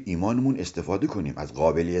اختیاری ایمانمون استفاده کنیم، از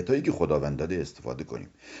قابلیتایی که خداوند داده استفاده کنیم.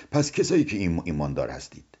 پس کسایی که ایماندار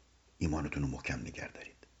هستید ایمانتون رو محکم نگه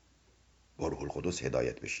دارید، با روح القدس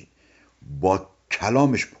هدایت بشید، با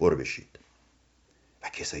کلامش پر بشید. و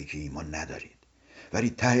کسایی که ایمان ندارید ولی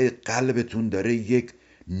ته قلبتون داره یک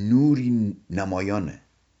نوری نمایانه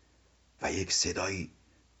و یک صدایی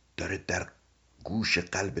داره در گوش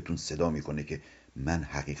قلبتون صدا میکنه که من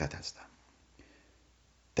حقیقت هستم،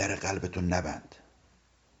 در قلبتو نبند،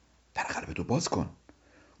 در قلبتو باز کن.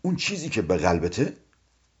 اون چیزی که به قلبته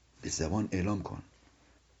به زبان اعلام کن،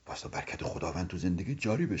 واسه برکت خداوند تو زندگی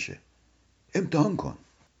جاری بشه. امتحان کن.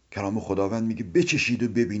 کلام خداوند میگه بچشید و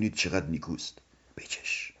ببینید چقدر نیکوست.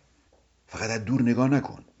 بچش، فقط از دور نگاه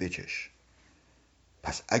نکن، بچش.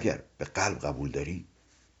 پس اگر به قلب قبول داری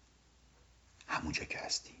همونجا که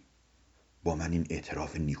هستی با من این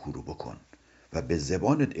اعتراف نیکو رو بکن و به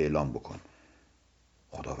زبانت اعلام بکن.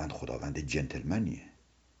 خداوند جنتلمنیه،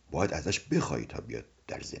 باید ازش بخوایی تا بیاد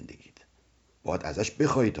در زندگیت، باید ازش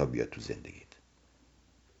بخوایی تا بیاد تو زندگیت.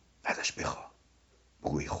 ازش بخوا،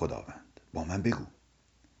 بگوی خداوند، با من بگو،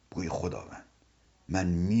 بگوی خداوند من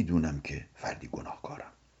میدونم که فردی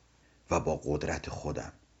گناهکارم و با قدرت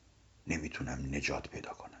خودم نمیتونم نجات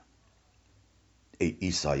پیدا کنم. ای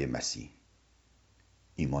عیسی مسیح،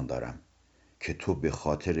 ایمان دارم که تو به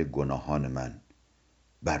خاطر گناهان من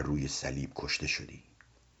بر روی صلیب کشته شدی،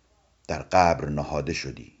 در قبر نهاده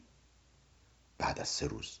شدی، بعد از 3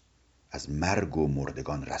 روز از مرگ و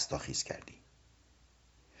مردگان رستاخیز کردی.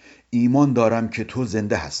 ایمان دارم که تو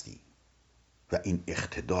زنده هستی و این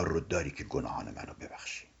اقتدار رو داری که گناهان منو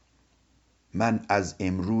ببخشی. من از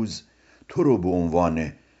امروز تو رو به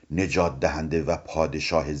عنوان نجات دهنده و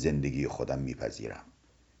پادشاه زندگی خودم میپذیرم.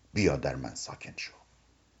 بیا در من ساکن شو.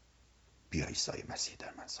 بیا عیسی مسیح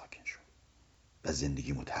در من ساکن شو و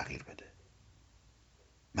زندگیمو تغییر بده.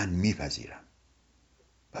 من میپذیرم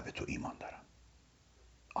و به تو ایمان دارم.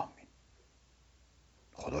 آمین.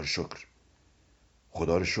 خدا رو شکر.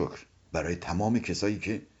 خدا رو شکر برای تمام کسایی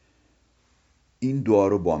که این دعا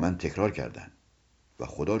رو با من تکرار کردن و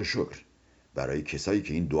خدا رو شکر برای کسایی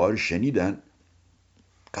که این دعا رو شنیدن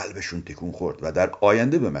قلبشون تکون خورد و در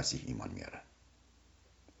آینده به مسیح ایمان میارن.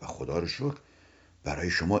 و خدا رو شکر برای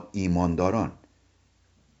شما ایمانداران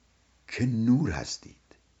که نور هستید.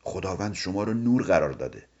 خداوند شما رو نور قرار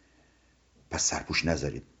داده، پس سرپوش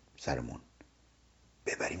نذارید سرمون،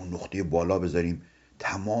 ببریم اون نقطه بالا بذاریم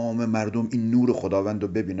تمام مردم این نور خداوند رو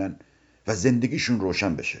ببینن و زندگیشون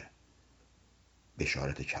روشن بشه.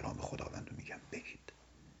 بشارت کلام خداوند رو میگم بگید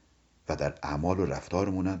و در اعمال و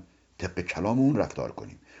رفتارمونم طبق کلام اون رفتار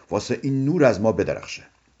کنیم واسه این نور از ما بدرخشه.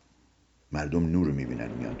 مردم نور رو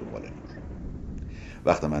میبینن میان دنبال نور.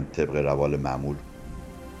 وقت من طبق روال معمول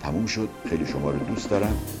تموم شد. خیلی شما رو دوست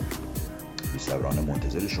دارم، بی‌صبرانه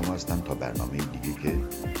منتظر شما هستم تا برنامه دیگه که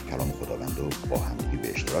کلام خداوند رو با هم دیگه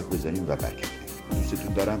به اشتراک بذاریم و برکت بدیم.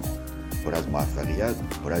 دوستتون دارم. پر از موفقیت،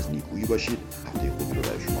 پر از نیکویی باشید. هفته خوبی رو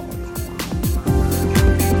برای شما می‌خوام.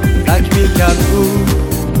 تکمیل کرد او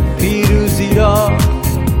پیروزی را،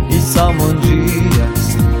 عیسی منجی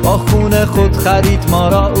است، با خون خود خرید ما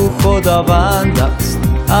را، او خداوند است.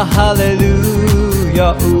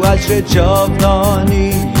 هللویا، او اجر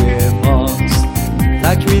جاودانی ماست.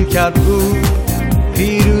 تکمیل کرد او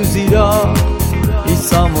پیروزی را،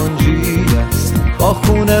 عیسی منجی است، با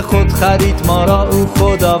خون خود خرید ما را، او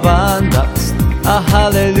خداوند است.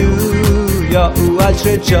 هللویا، او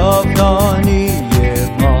اجر جاودانی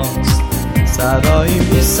ماست.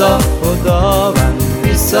 سراییم عیسی خداوند،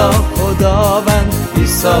 عیسی خداوند،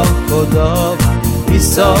 عیسی خداوند.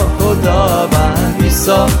 عیسی خداوند،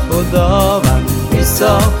 عیسی خداوند، عیسی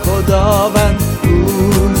خداوند،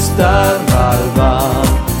 اوست در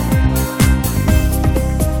قلبم.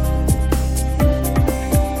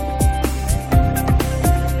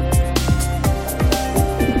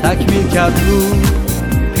 تکمیل کرد او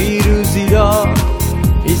پیروزی را،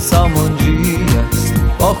 عیسی منجی است،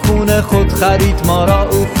 با خون خود خرید ما را،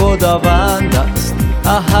 او خداوند است.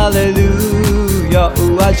 هللویا،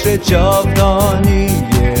 او اجر جاودانی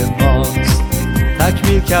ماست.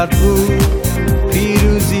 تکمیل کرد او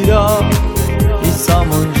پیروزی را، عیسی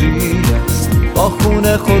منجی است، با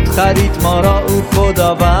خون خود خرید ما را، او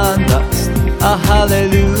خداوند است.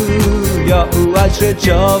 هللویا، او اجر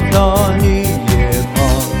جاودانی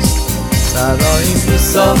ماست. سراییم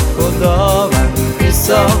عیسی خداوند،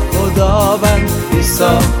 عیسی خداوند، عیسی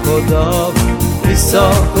خداوند، عیسی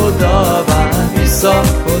خداوند، عیسی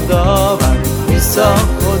خداوند، عیسی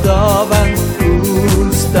خداوند،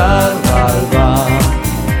 اوست در قلبم.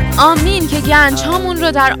 آمین که گنج هامون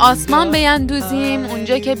رو در آسمان بیندوزیم،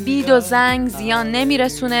 اونجا که بید و زنگ زیان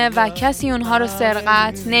نمیرسونه و کسی اونها رو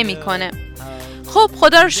سرقت نمیکنه. خب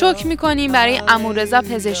خدا رو شکر میکنیم برای عمو رضا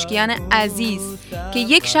پزشکیان عزیز که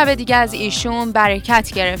یک شب دیگه از ایشون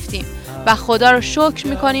برکت گرفتیم و خدا رو شکر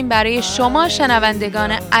میکنیم برای شما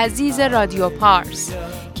شنوندگان عزیز رادیو پارس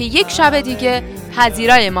که یک شب دیگه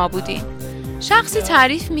پذیرای ما بودین. شخصی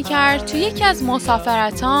تعریف میکرد تو یکی از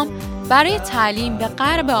مسافرتام برای تعلیم به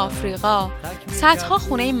غرب آفریقا صدها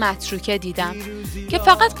خونه متروکه دیدم که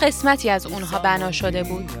فقط قسمتی از اونها بنا شده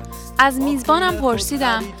بود. از میزبانم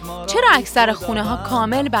پرسیدم چرا اکثر خونه ها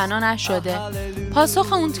کامل بنا نشده؟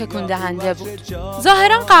 پاسخ اون تکون دهنده بود.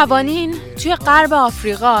 ظاهرا قوانین توی غرب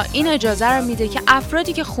آفریقا این اجازه رو میده که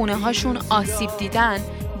افرادی که خونه هاشون آسیب دیدن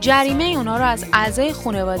جریمه اونا رو از اعضای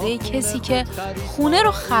خانواده کسی که خونه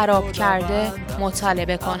رو خراب کرده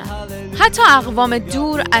مطالبه کنن. حتی اقوام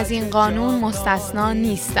دور از این قانون مستثنا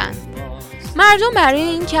نیستن. مردم برای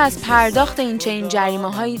اینکه از پرداخت این چنین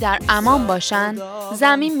جریمه‌هایی در امان باشن،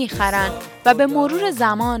 زمین می‌خرن و به مرور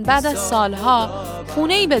زمان بعد از سالها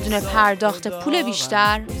خونه‌ای بدون پرداخت پول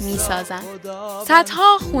بیشتر می‌سازن.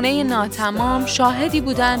 صدها خونه ناتمام شاهدی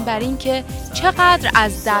بودن بر اینکه چقدر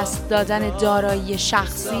از دست دادن دارایی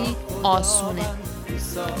شخصی آسونه.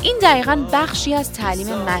 این دقیقاً بخشی از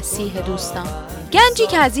تعلیم مسیح دوستان. گنجی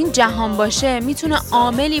که از این جهان باشه میتونه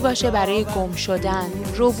عاملی باشه برای گم شدن،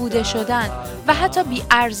 ربوده شدن و حتی بی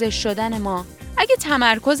ارزش شدن ما. اگه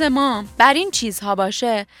تمرکز ما بر این چیزها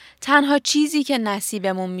باشه، تنها چیزی که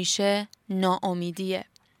نصیبمون میشه ناامیدیه.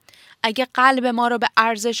 اگه قلب ما رو به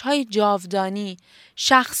ارزش‌های جاودانی،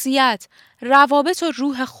 شخصیت، روابط و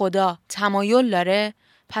روح خدا تمایل داره،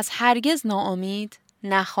 پس هرگز ناامید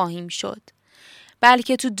نخواهیم شد.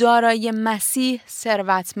 بلکه تو دارایی مسیح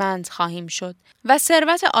ثروتمند خواهیم شد و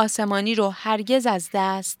ثروت آسمانی رو هرگز از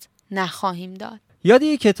دست نخواهیم داد. یاد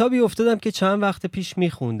یه کتابی افتادم که چند وقت پیش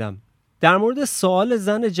میخوندم. در مورد سوال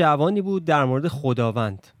زن جوانی بود در مورد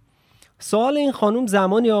خداوند. سوال این خانم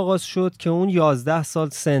زمانی آغاز شد که اون 11 سال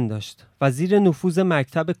سن داشت و زیر نفوذ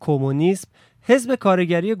مکتب کمونیسم حزب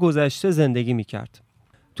کارگری گذشته زندگی میکرد.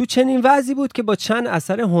 تو چنین وضعی بود که با چند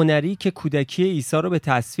اثر هنری که کودکی عیسی رو به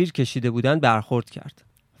تصویر کشیده بودند برخورد کرد.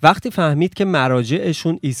 وقتی فهمید که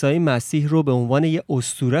مراجعشون عیسی مسیح رو به عنوان یه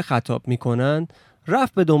اسطوره خطاب میکنند،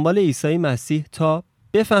 رفت به دنبال عیسی مسیح تا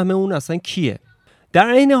بفهمه اون اصلا کیه. در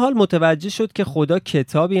این حال متوجه شد که خدا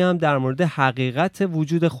کتابی هم در مورد حقیقت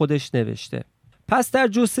وجود خودش نوشته. پس در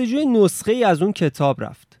جستجوی نسخه‌ای از اون کتاب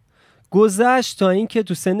رفت. گذشت تا اینکه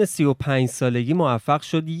تو سن 35 سالگی موفق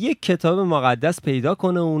شد یک کتاب مقدس پیدا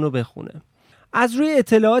کنه و اونو بخونه. از روی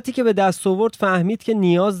اطلاعاتی که به دست آورد فهمید که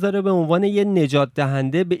نیاز داره به عنوان یه نجات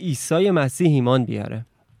دهنده به عیسی مسیح ایمان بیاره.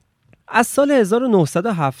 از سال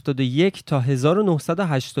 1971 تا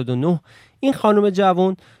 1989 این خانم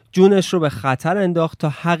جوان جونش رو به خطر انداخت تا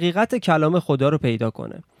حقیقت کلام خدا رو پیدا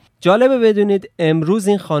کنه. جالبه بدونید امروز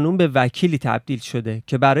این خانم به وکیلی تبدیل شده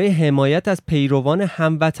که برای حمایت از پیروان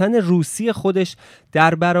هموطن روسی خودش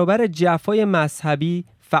در برابر جفای مذهبی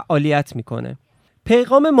فعالیت میکنه.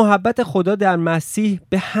 پیغام محبت خدا در مسیح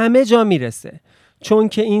به همه جا میرسه، چون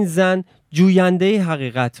که این زن جوینده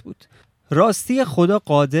حقیقت بود. راستی خدا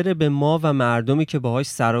قادر به ما و مردمی که باهاش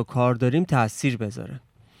سر و کار داریم تأثیر بذاره.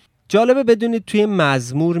 جالبه بدونید توی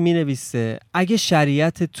مزمور مینویسه اگه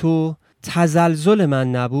شریعت تو تزلزل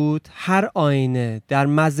من نبود، هر آینه در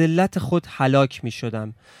مذلت خود هلاک می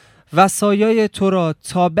شدم. وصایای تو را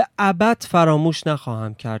تا به ابد فراموش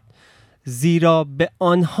نخواهم کرد، زیرا به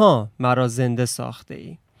آنها مرا زنده ساخته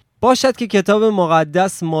ای. باشد که کتاب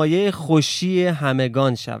مقدس مایه خوشی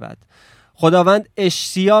همگان شود. خداوند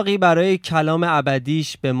اشتیاقی برای کلام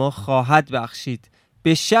ابدیش به ما خواهد بخشید،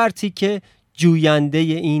 به شرطی که جوینده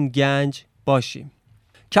این گنج باشیم.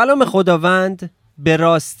 کلام خداوند به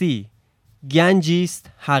راستی گنجی است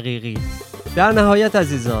حقیقی. در نهایت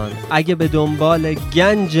عزیزان، اگه به دنبال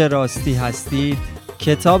گنج راستی هستید،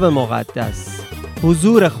 کتاب مقدس،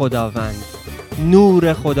 حضور خداوند،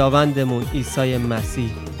 نور خداوندمون عیسی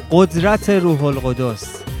مسیح، قدرت روح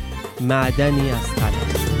القدس معدنی از طلا.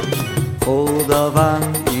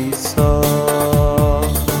 خداوند عیسی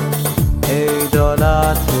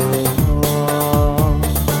عدالت ما،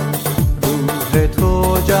 روح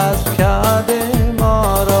تو جذب کرده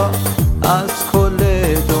ما را از کل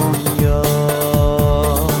دنیا.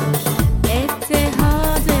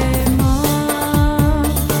 اتحاد ما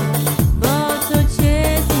با تو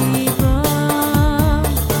چه زیبا،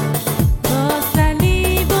 با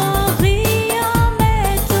صلیب و قیام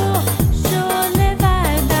تو شعله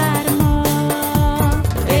ور در ما.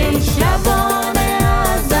 ای شبان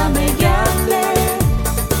اعظم گله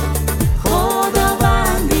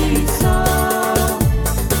خداوند عیسی،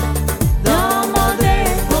 داماد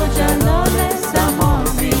خجلال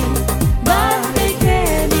سماوی بهر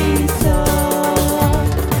کلیسا.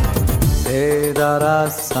 پدر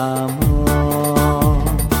از سما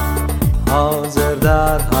حاضر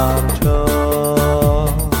در هر جا،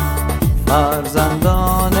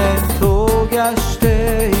 فرزندان تو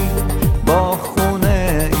گشته ایم با خون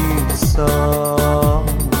عیسی.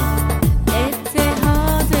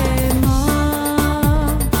 اتحاد ما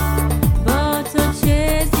با تو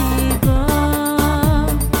چه زیبا،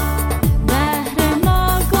 بهر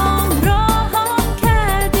ما گمراهان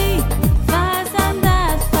کردی فرزند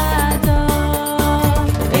از فردا.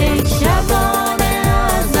 ای شبان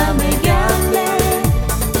اعظم گله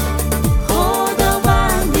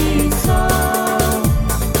خداوند عیسی،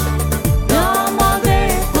 داماد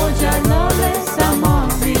خجلال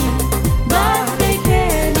سماوی بهر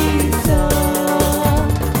کلیسا.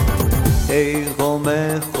 ای قوم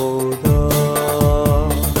خدا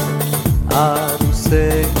عروس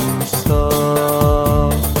عیسی،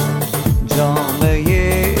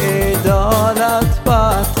 جامعه عدالت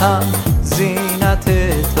بر تن زینت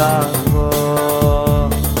تقوا.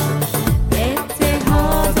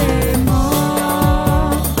 اتحاد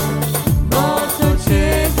ما با تو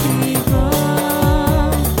چه زیبا،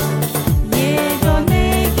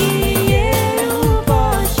 یگانگی او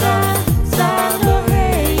باشد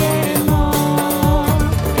سرلوحه ما.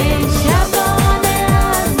 ای شبان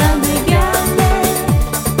اعظم گله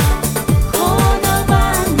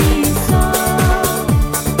خداوند عیسی،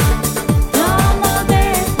 داماد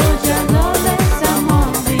خجلال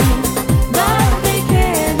سماوی بهر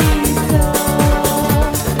کلیسا.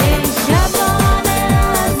 ای شبان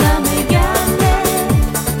اعظم گله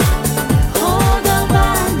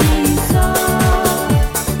خداوند عیسی،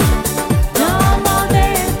 داماد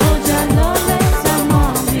خجلال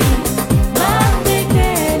سماوی بهر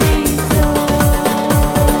کلیسا.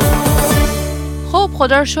 خب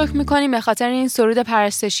خدا رو شکر میکنیم به خاطر این سرود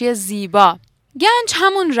پرستشی زیبا. گنج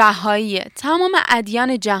همون رهاییه. تمام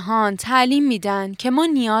ادیان جهان تعلیم میدن که ما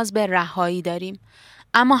نیاز به رهایی داریم،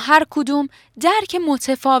 اما هر کدوم درک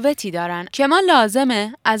متفاوتی دارن که ما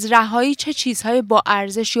لازمه از رهایی چه چیزهای با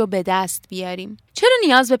ارزشی رو به دست بیاریم. چرا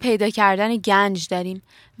نیاز به پیدا کردن گنج داریم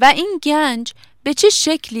و این گنج به چه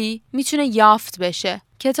شکلی میتونه یافت بشه؟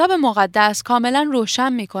 کتاب مقدس کاملا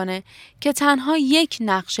روشن میکنه که تنها یک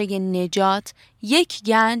نقشه نجات، یک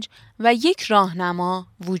گنج و یک راهنما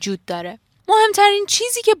وجود داره. مهمترین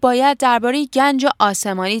چیزی که باید درباره گنج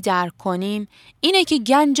آسمانی درک کنیم اینه که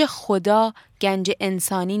گنج خدا گنج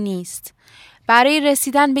انسانی نیست. برای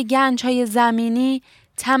رسیدن به گنج‌های زمینی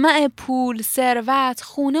طمع پول، ثروت،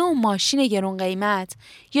 خونه و ماشین گران قیمت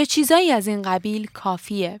یا چیزایی از این قبیل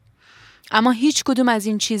کافیه. اما هیچ کدوم از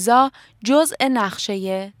این چیزا جزء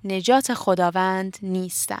نقشه نجات خداوند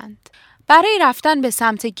نیستند. برای رفتن به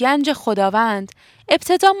سمت گنج خداوند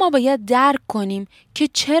ابتدا ما باید درک کنیم که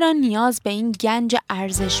چرا نیاز به این گنج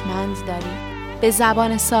ارزشمند داریم. به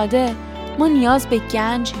زبان ساده ما نیاز به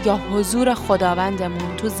گنج یا حضور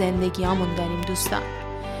خداوندمون تو زندگیامون داریم دوستان.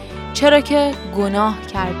 چرا که گناه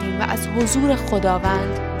کردیم و از حضور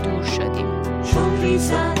خداوند دور شدیم. چون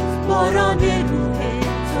ریزد باران روح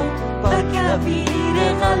تو بر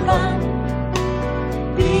کویر قلبم،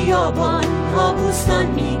 بیابان ها بوستان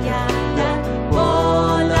میگردن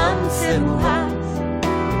با لمس روحت.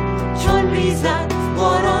 چون ریزد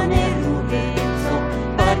باران روح تو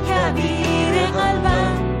بر کویر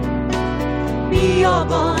قلبم،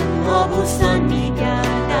 بیابان ها بوستان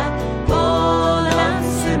میگردن با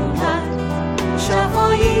لمس روحت.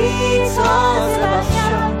 شفایی تازه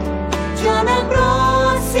بخشد جانم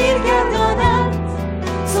را سیر گرداند،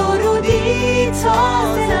 سرودی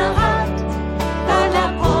تازه نهد بر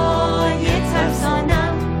لبهای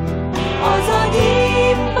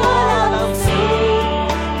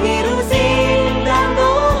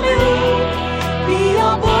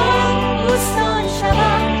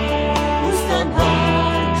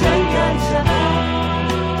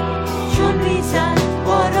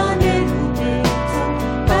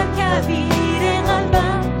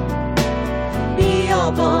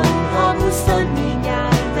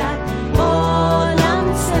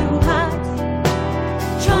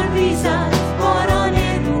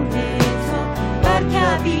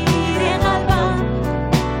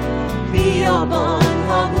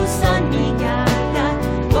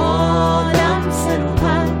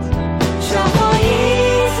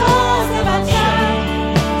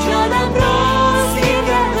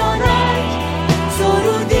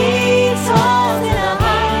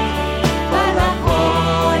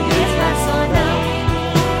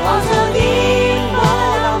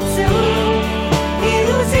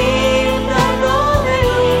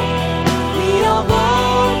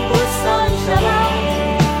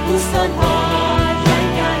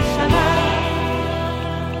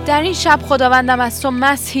در این شب خداوندم از تو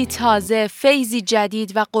مسیحی تازه، فیضی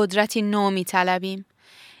جدید و قدرتی نو می‌طلبیم.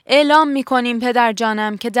 اعلام می‌کنیم پدر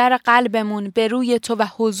جانم که در قلبمون به روی تو و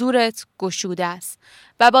حضورت گشوده است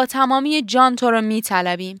و با تمامی جان تو رو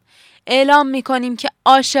می‌طلبیم. اعلام می‌کنیم که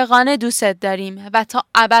عاشقانه دوستت داریم و تا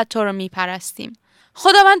ابد تو رو می‌پرستیم.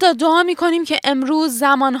 خداوند دعا می‌کنیم که امروز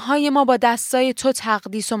زمانهای ما با دستای تو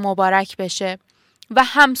تقدیس و مبارک بشه و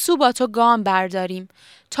همسو با تو گام برداریم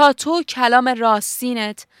تا تو کلام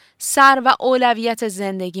راستینت سر و اولویت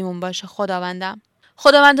زندگیمون باشه.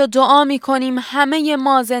 خداوند دعا می‌کنیم همه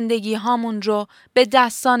ما زندگی هامون رو به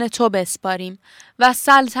دستان تو بسپاریم و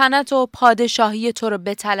سلطنت و پادشاهی تو رو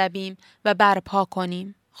بطلبیم و برپا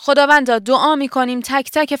کنیم. خداوند دعا می‌کنیم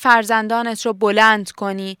تک تک فرزندانت رو بلند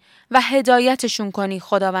کنی و هدایتشون کنی.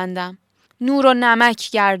 خداوندم نور و نمک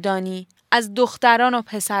گردانی، از دختران و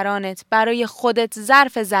پسرانت برای خودت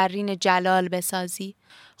ظرف زرین جلال بسازی.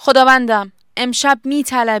 خداوندم امشب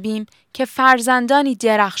می‌طلبیم که فرزندانی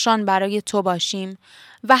درخشان برای تو باشیم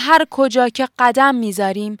و هر کجا که قدم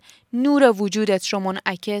می‌ذاریم نور وجودت رو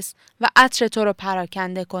منعکس و عطر تو رو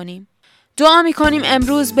پراکنده کنیم. دعا می‌کنیم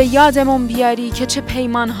امروز به یادمون بیاری که چه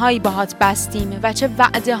پیمان‌هایی باهات بستیم و چه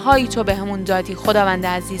وعده‌هایی تو بهمون دادی. خداوند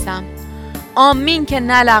عزیزم آمین که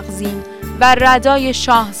نلغزیم و ردای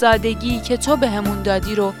شاهزادگی که تو بهمون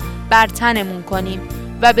دادی رو بر تنمون کنیم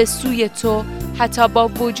و به سوی تو حتی با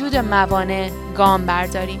وجود موانع گام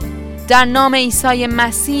برداریم. در نام عیسی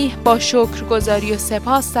مسیح با شکرگزاری و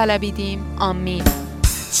سپاس طلبیدیم. آمین.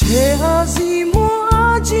 چه عظیم و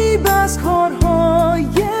عجیب از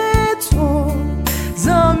کارهای تو،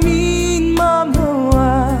 زمین مملو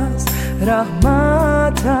از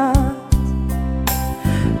رحمتت،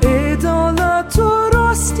 عدالت و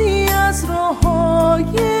راستی از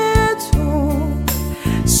راههای تو،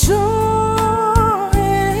 شاه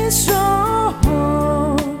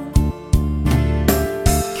شاهان.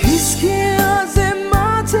 کیست که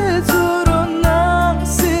عظمت تو رو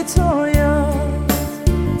نستاید؟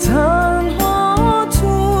 تنها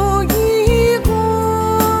تویی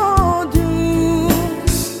قدوس،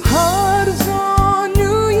 هر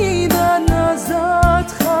زانویی در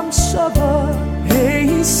نزدت خم شود.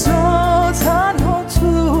 عیسی تنها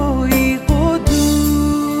تویی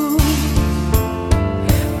قدوس،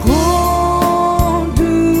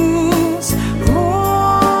 قدوس،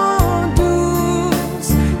 قدوس،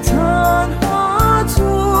 تنها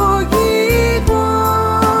تویی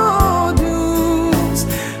قدوس،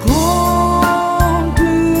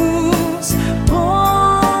 قدوس،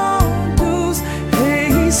 قدوس،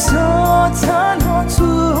 عیسی تنها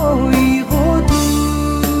تویی قدوس.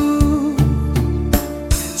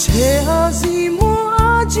 چه عظیم و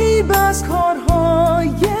عجیب از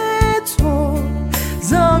کارهای تو،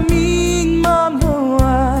 زمین مملو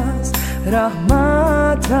از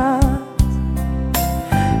رحمتت،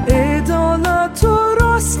 عدالت و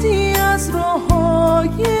راستی از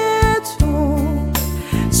راههای تو،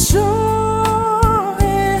 شاه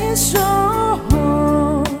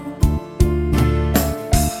شاهان.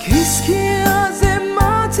 کیست که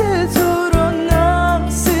عظمت تو را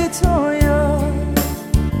نستاید؟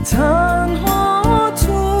 تنها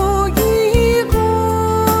تویی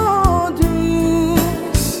قدوس،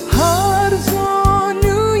 هر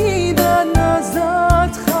زانویی در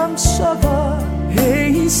نزدت خم شود.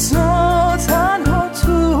 عیسی تنها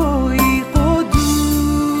تویی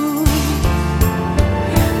قدوس،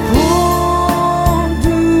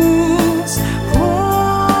 قدوس،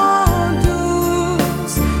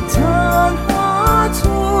 قدوس، تنها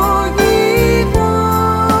تویی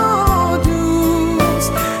قدوس،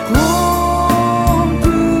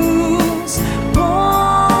 قدوس،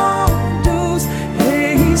 قدوس،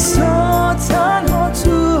 عیسی تنها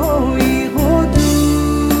تویی قدوس،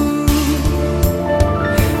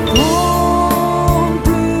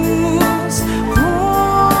 قدوس،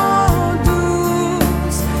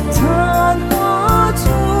 قدوس، تنها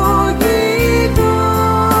تویی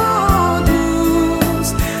قدوس،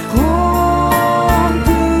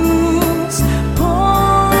 قدوس،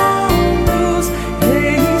 قدوس،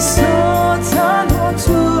 عیسی تنها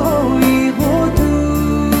تویی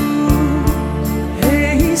قدوس،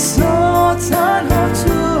 عیسی تنها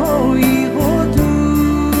تویی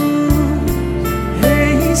قدوس،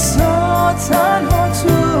 عیسی تنها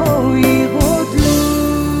تویی قدوس.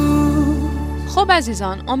 خب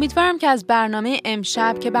عزیزان، امیدوارم که از برنامه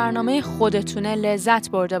امشب که برنامه خودتونه لذت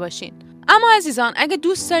برده باشین. اما عزیزان اگه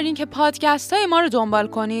دوست دارین که پادکست های ما رو دنبال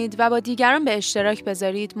کنید و با دیگران به اشتراک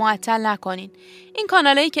بذارید، معطل نکنین. این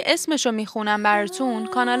کانالایی که اسمشو میخونم براتون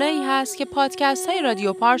کانالایی هست که پادکست های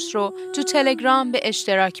رادیو پارس رو تو تلگرام به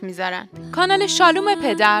اشتراک میذارن. کانال شالوم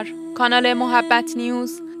پدر، کانال محبت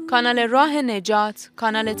نیوز، کانال راه نجات،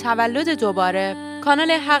 کانال تولد دوباره،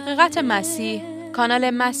 کانال حقیقت مسیح، کانال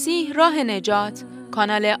مسیح راه نجات،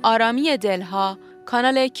 کانال آرامی دلها،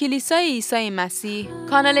 کانال کلیسای عیسی مسیح،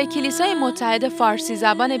 کانال کلیسای متحد فارسی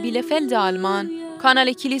زبان بیلفلد آلمان،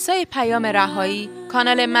 کانال کلیسای پیام رهایی،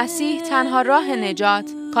 کانال مسیح تنها راه نجات،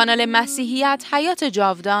 کانال مسیحیت حیات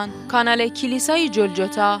جاودان، کانال کلیسای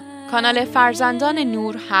جلجتا، کانال فرزندان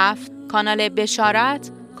نور 7، کانال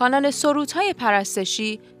بشارت، کانال سرودهای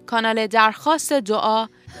پرستشی، کانال درخواست دعا،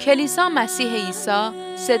 کلیسا مسیح عیسی،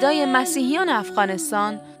 صدای مسیحیان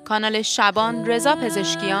افغانستان، کانال شبان رضا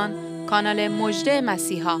پزشکیان، کانال مژده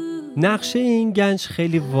مسیحا. نقشه این گنج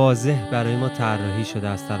خیلی واضح برای ما طراحی شده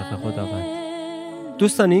از طرف خداوند.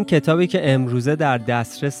 دوستان، این کتابی که امروزه در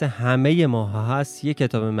دسترس همه ماها هست یه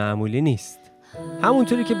کتاب معمولی نیست.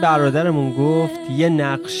 همونطوری که برادرمون گفت، یه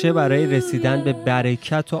نقشه برای رسیدن به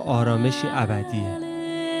برکت و آرامشی ابدیه.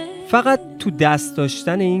 فقط تو دست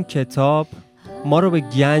داشتن این کتاب ما رو به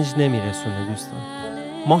گنج نمیرسونه دوستان.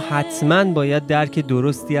 ما حتماً باید درک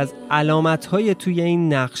درستی از علامت‌های توی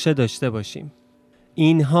این نقشه داشته باشیم.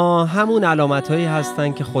 اینها همون علامت‌هایی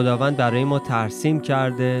هستن که خداوند برای ما ترسیم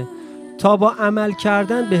کرده تا با عمل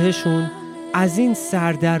کردن بهشون از این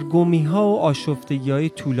سردرگمی‌ها و آشفتگی‌های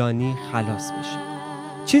طولانی خلاص بشیم.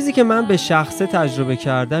 چیزی که من به شخصه تجربه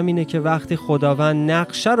کردم اینه که وقتی خداوند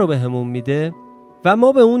نقشه رو بهمون میده و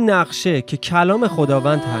ما به اون نقشه که کلام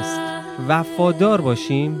خداوند هست وفادار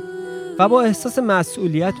باشیم و با احساس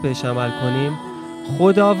مسئولیت بهش عمل کنیم،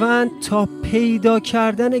 خداوند تا پیدا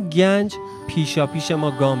کردن گنج پیشا پیش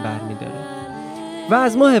ما گام برمی‌داره و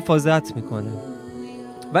از ما حفاظت میکنه.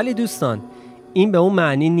 ولی دوستان، این به اون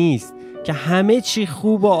معنی نیست که همه چی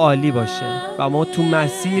خوب و عالی باشه و ما تو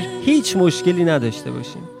مسیر هیچ مشکلی نداشته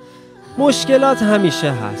باشیم. مشکلات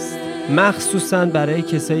همیشه هست، مخصوصاً برای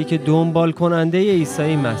کسایی که دنبال کننده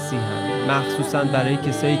عیسی مسیح هستند، مخصوصاً برای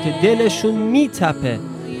کسایی که دلشون میتپه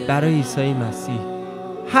برای عیسی مسیح.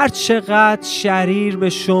 هر چقدر شریر به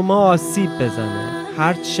شما آسیب بزنه،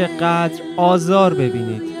 هر چقدر آزار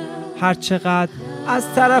ببینید، هر چقدر از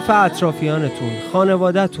طرف اطرافیانتون،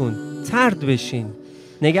 خانواده‌تون طرد بشین،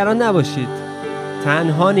 نگران نباشید،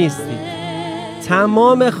 تنها نیستید.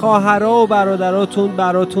 تمام خواهرها و برادراتون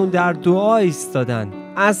براتون در دعا ایستادن.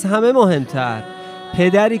 از همه مهمتر،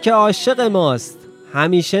 پدری که عاشق ماست،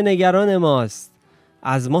 همیشه نگران ماست،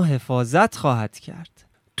 از ما حفاظت خواهد کرد.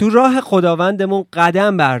 تو راه خداوندمون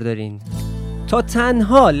قدم بردارین تا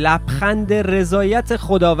تنها لبخند رضایت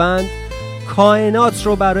خداوند کائنات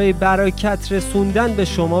رو برای برکت رسوندن به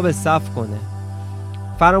شما به صف کنه.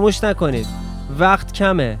 فراموش نکنید وقت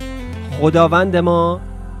کمه. خداوند ما،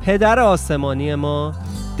 پدر آسمانی ما،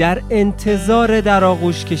 در انتظار در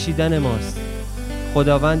آغوش کشیدن ماست.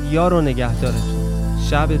 خداوند یار و نگهدارتون.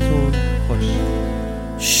 شبتون خوش.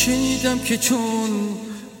 شنیدم که چون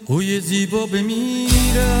قوی زیبا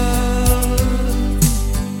بمیرد،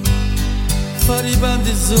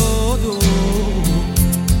 فریبند زاد و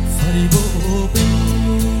فریبا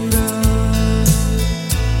بمیرد،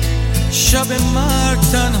 شب مرگ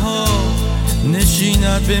تنها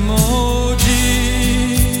نشیند به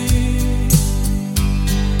موجی،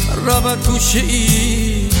 رود گوشه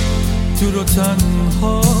ای دور و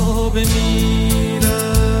تنها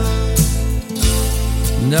بمیرد،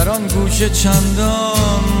 در آن گوشه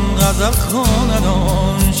چندان غزل خواند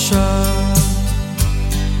آن شب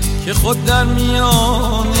که خود در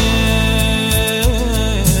میانه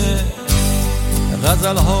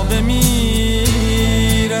غزل ها بمیرد،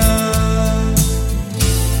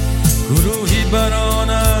 گروهی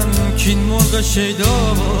برانن کین مرغ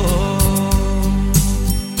شیدا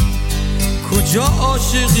کجا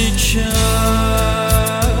عاشقی کرد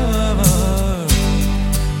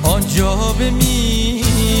آنجا بمیرد،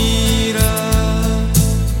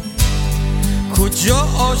 کجا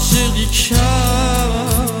عاشقی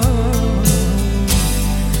کرد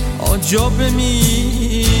آنجا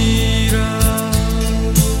بمیرد.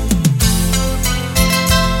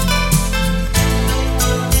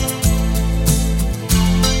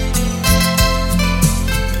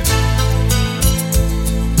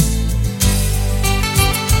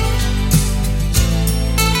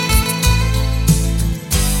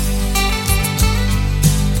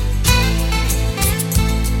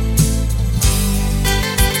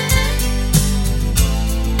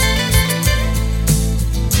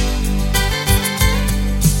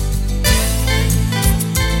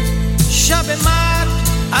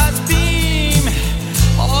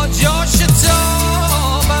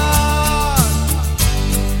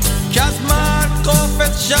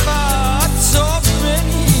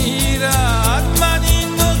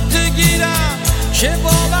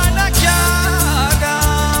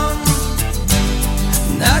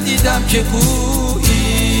 که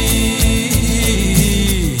گویی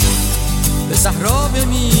به صحرا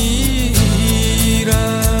بمیرم،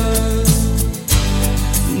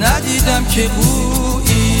 ندیدم که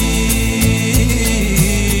گویی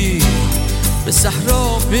به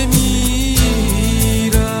صحرا بمیرم.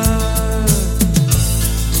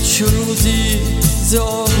 چه روزی ز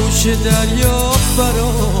آغوش دریا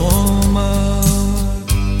برآمد،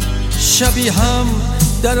 شبی هم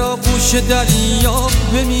در آغوش دریا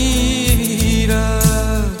بمیرد.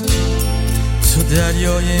 تو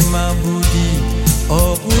دریای من بودی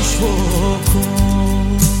آغوش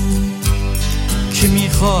بکن که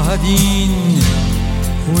میخواهد این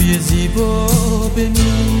خوی زیبا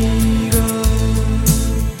بمیرد.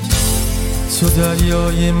 تو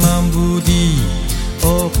دریای من بودی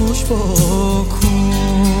آغوش بکن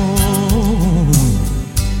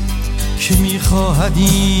که میخواهد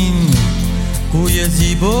این گوی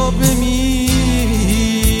زیبا بمیرد.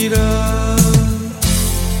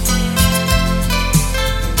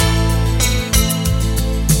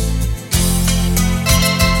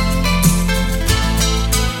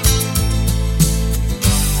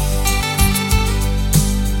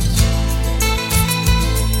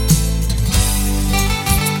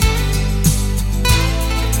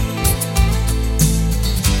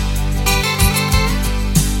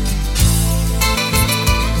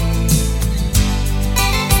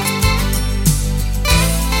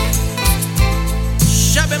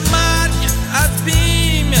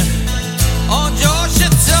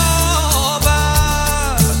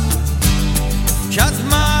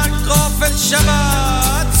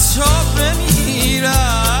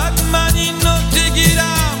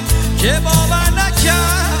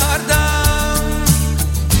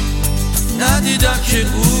 که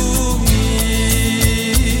گویی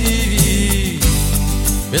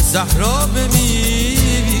به صحرا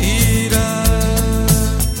بمیرم،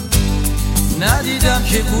 ندیدم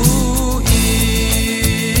که گویی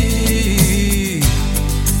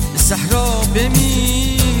به صحرا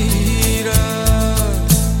بمیرم.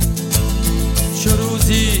 چه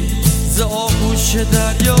روزی ز آغوش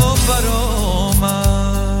دریا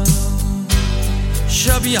برآمد،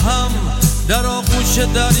 شبی هم در آغوش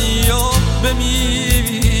دریا بمیرم.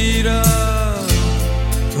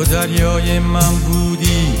 تو دریای من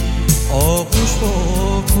بودی آغوش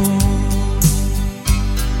بکن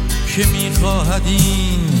که میخواهد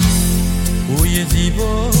این بوی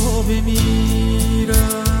زیبا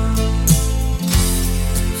بمیرم.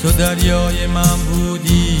 تو دریای من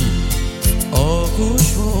بودی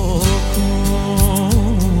آغوش بکن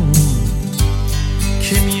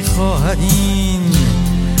که میخواهد این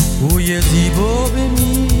بوی زیبا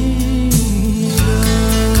بمیرم.